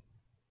gods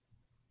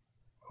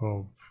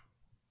of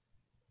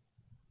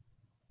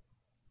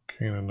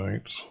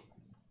Canaanites.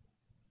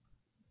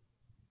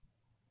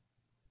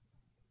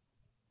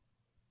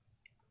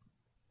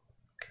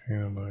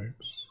 And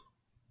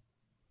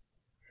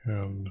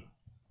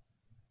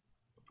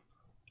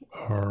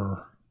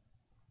our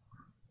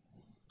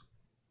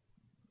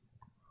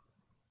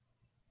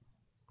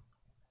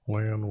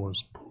land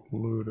was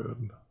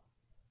polluted.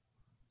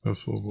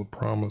 This was the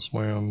promised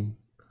land.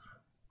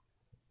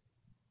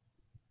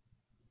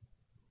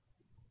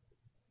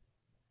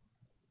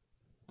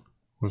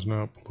 Was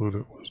not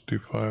polluted, was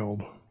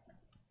defiled.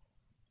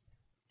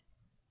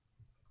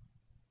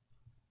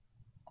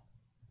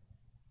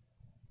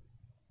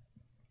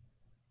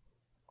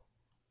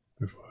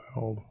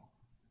 Defiled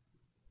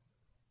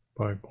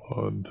by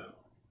blood.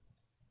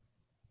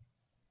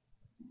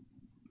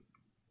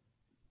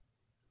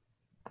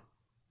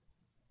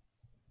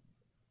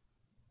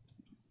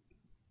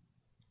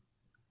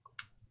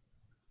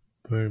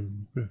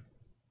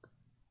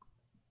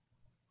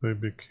 They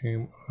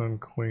became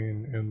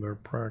unclean in their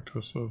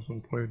practices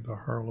and played the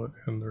harlot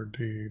in their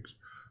deeds.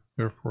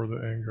 Therefore the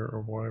anger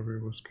of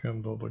YHVH was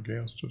kindled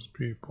against his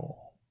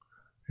people.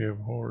 He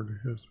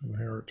abhorred his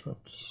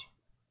inheritance.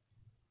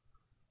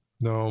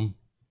 Now,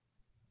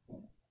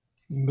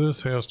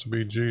 this has to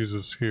be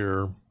Jesus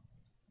here,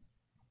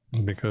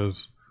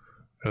 because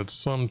at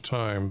some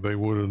time they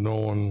would have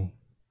known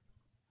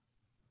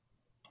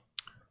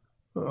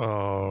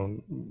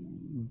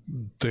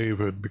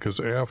David, because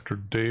after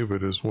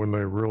David is when they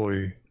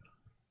really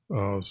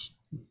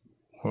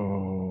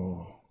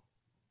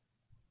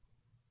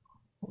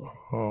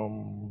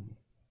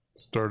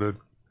started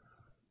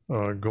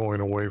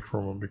going away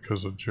from him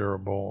because of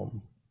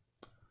Jeroboam.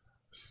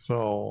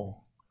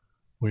 So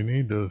we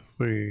need to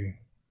see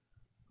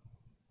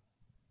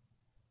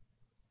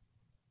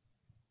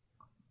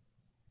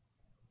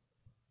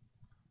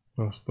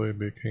thus they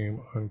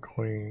became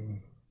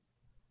unclean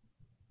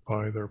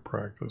by their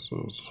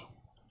practices.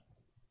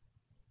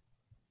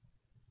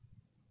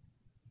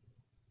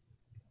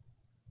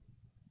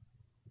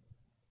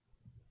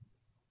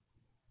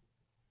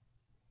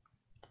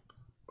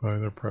 By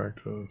their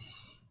practice,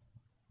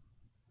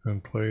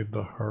 and played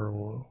the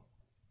harlot,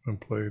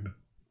 and played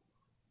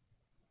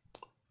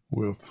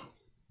with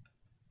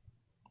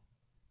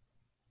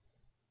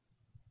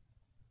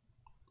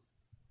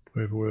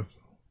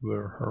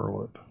their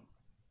harlot.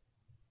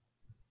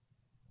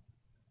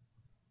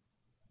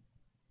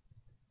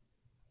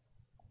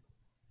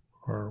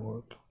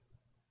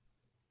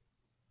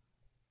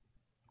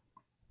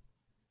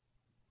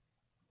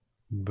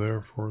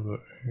 Therefore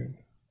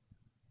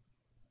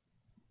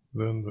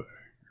then the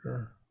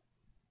anger,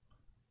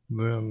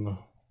 then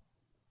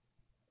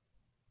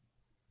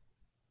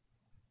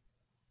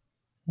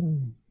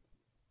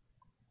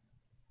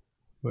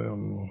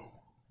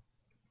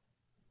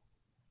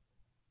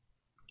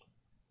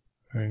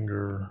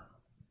anger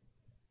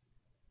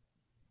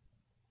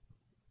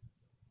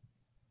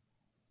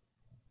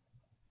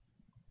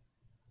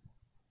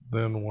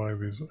then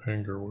YHVH'S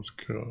anger was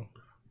killed.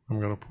 I'm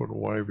going to put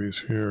YHVH'S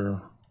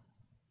here.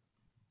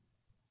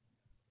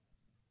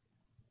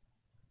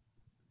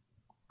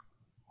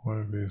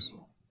 YHVH'S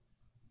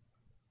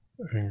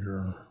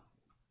anger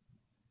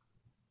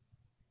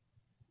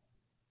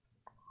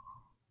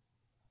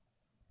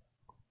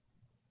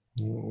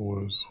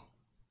was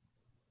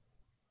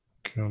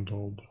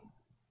kindled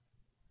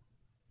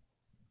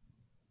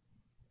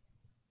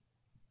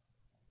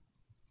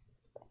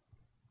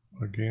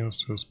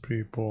against his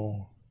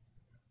people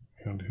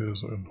and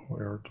his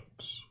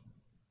inheritance.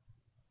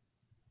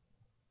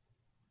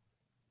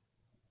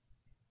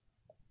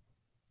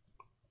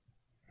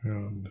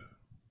 And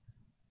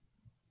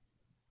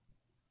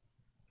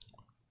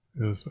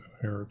his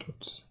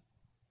inheritance.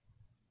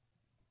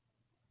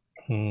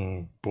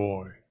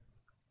 Boy.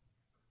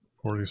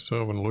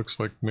 47 looks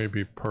like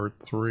maybe part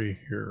 3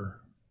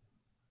 here.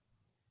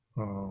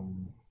 I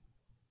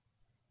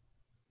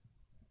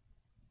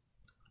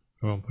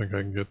don't think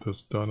I can get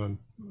this done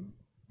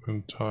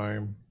in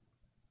time.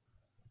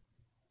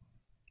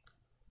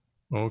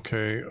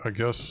 Okay, I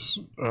guess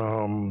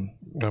I'm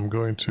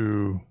going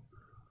to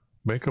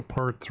make a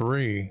part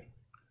 3.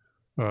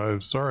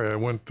 Sorry I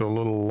went a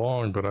little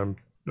long, but I'm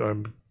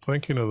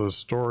thinking of the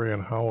story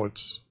and how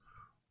it's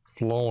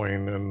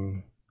flowing,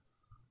 and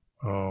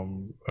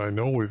I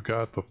know we've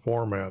got the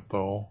format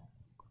though,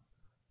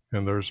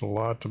 and there's a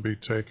lot to be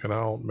taken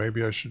out.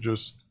 Maybe I should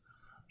just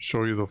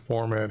show you the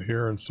format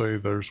here and say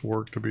there's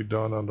work to be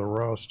done on the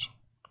rest,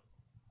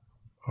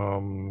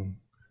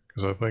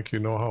 because I think you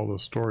know how the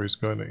story's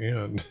going to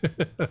end.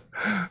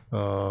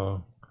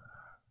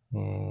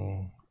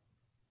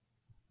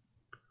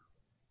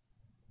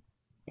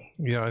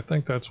 Yeah, I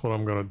think that's what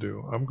I'm going to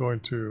do. I'm going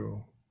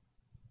to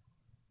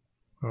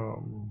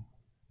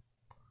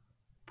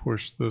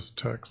push this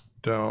text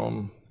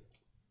down,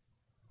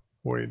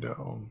 way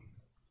down,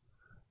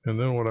 and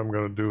then what I'm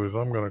going to do is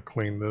I'm going to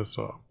clean this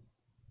up,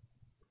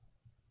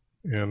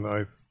 and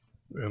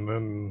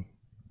then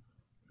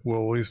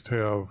we'll at least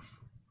have,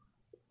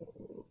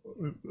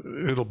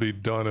 it'll be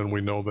done and we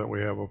know that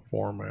we have a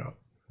format.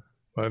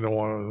 I don't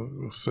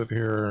want to sit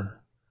here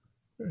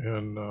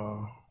and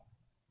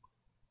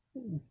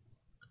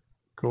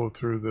go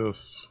through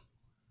this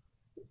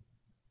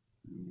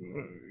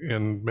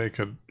and make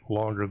it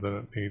longer than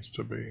it needs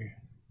to be.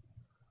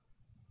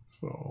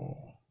 So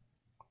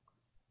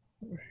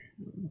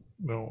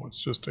no, it's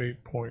just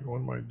 8 point.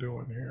 What am I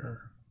doing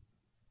here?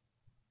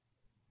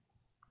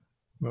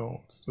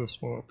 No, it's this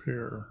one up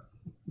here.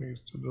 It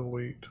needs to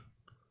delete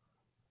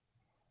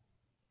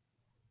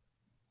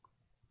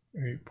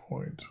 8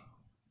 point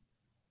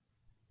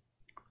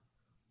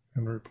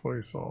and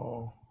replace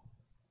all.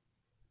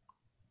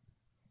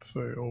 Say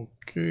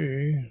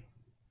okay,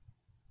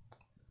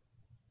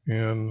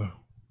 and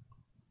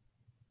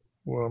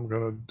what I'm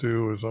going to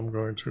do is I'm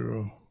going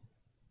to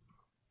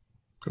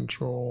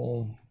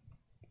control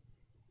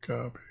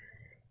copy.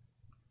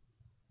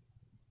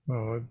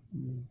 I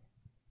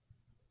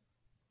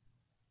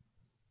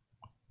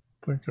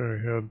think I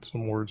had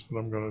some words that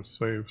I'm going to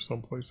save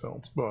someplace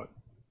else, but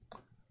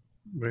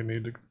they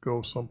need to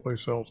go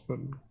someplace else, but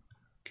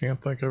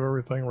can't think of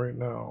everything right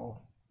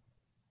now.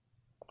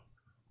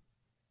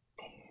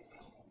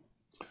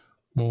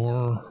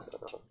 More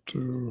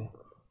to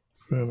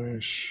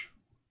finish,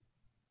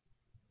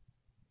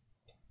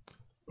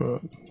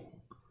 but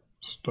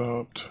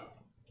stopped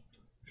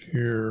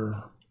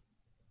here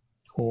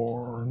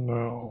for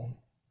now.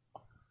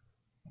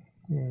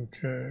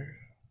 Okay.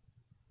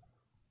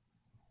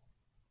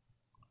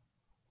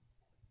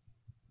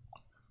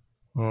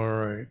 All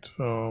right.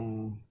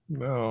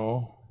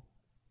 now,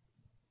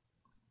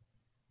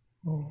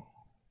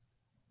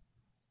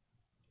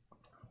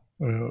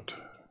 at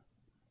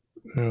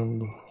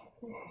end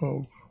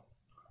of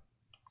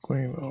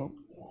cleanup.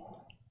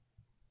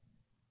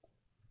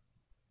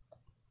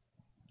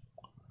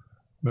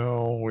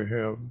 Now we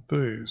have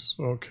these.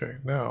 Okay,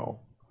 now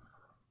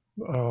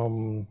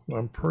I'm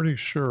pretty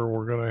sure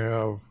we're going to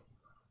have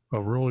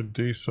a really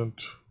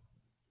decent,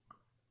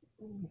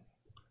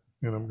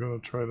 and I'm going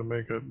to try to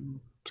make it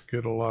to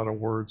get a lot of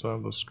words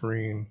on the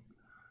screen,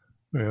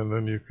 and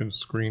then you can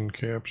screen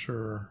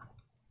capture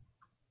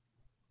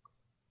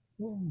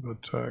the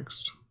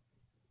text.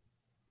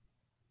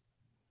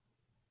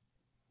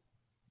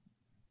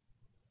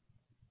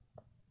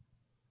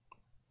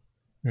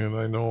 And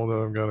I know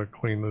that I've got to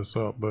clean this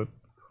up, but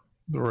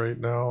right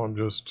now I'm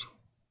just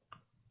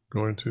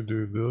going to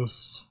do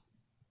this.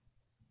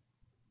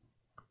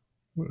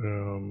 Let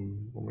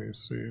me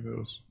see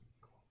this.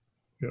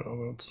 Yeah,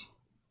 that's.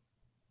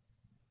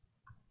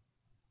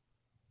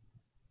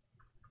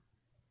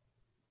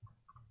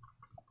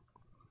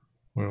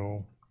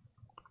 Well.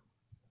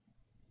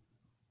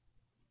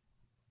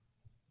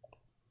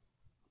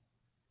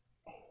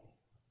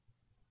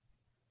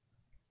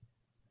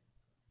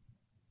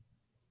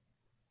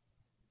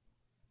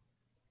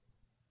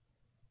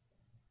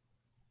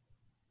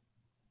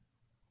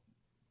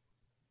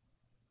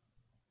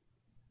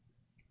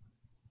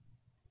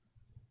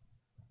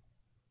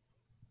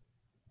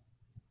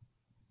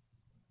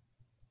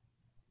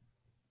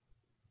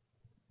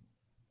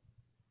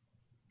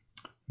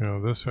 Yeah,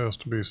 this has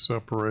to be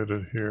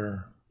separated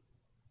here.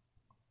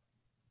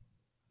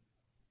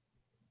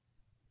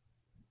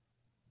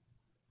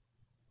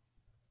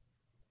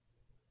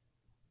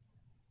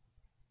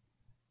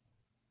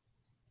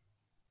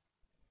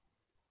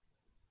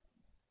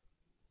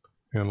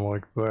 And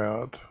like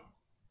that.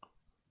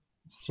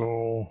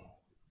 So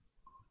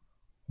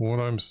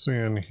what I'm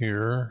seeing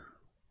here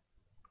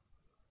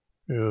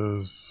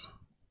is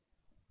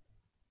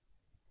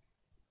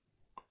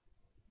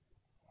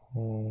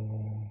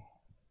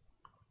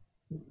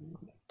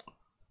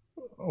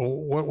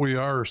what we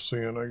are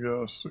seeing, I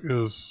guess,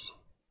 is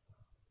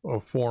a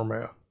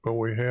format, but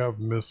we have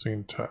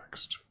missing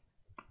text.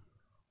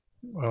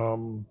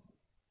 That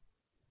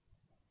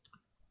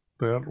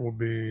will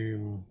be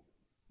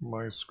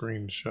my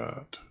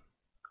screenshot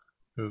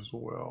as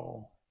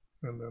well,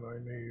 and then I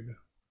need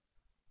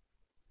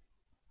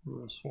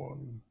this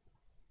one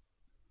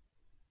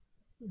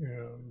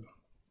and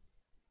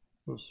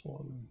this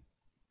one,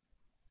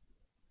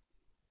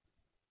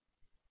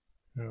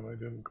 and I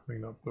didn't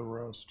clean up the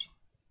rest.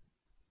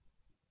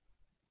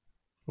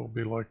 It'll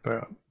be like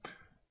that.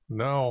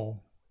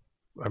 Now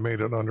I made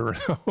it under an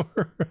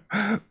hour,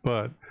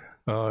 but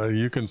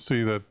you can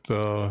see that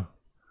the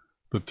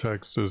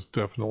text is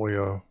definitely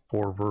a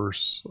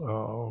 4-verse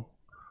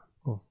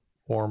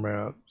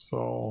format,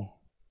 so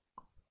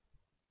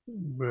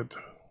that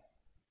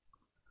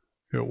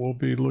it will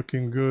be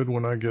looking good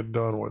when I get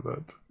done with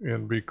it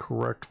and be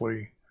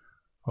correctly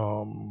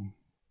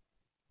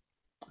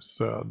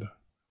said.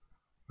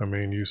 I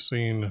mean, you've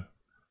seen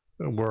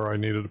where I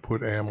needed to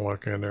put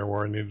Amalek in there,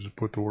 where I needed to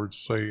put the word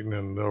Satan,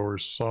 and there were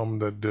some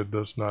that did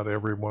this, not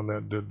everyone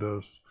that did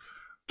this.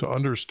 To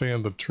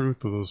understand the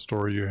truth of the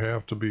story, you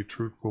have to be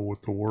truthful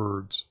with the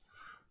words.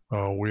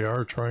 We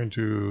are trying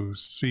to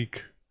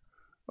seek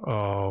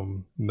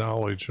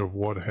knowledge of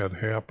what had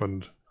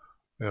happened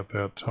at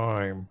that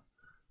time,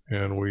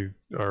 and we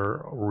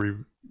are,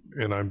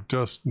 and I'm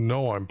just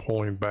know I'm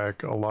pulling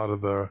back a lot of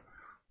the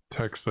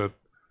text that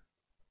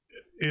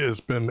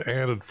has been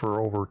added for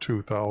over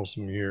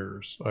 2,000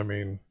 years. I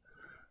mean,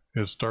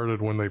 it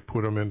started when they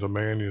put them into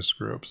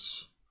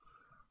manuscripts,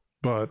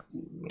 but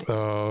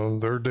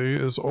their day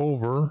is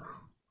over.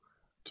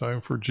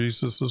 Time for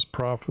Jesus's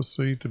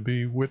prophecy to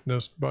be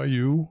witnessed by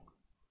you.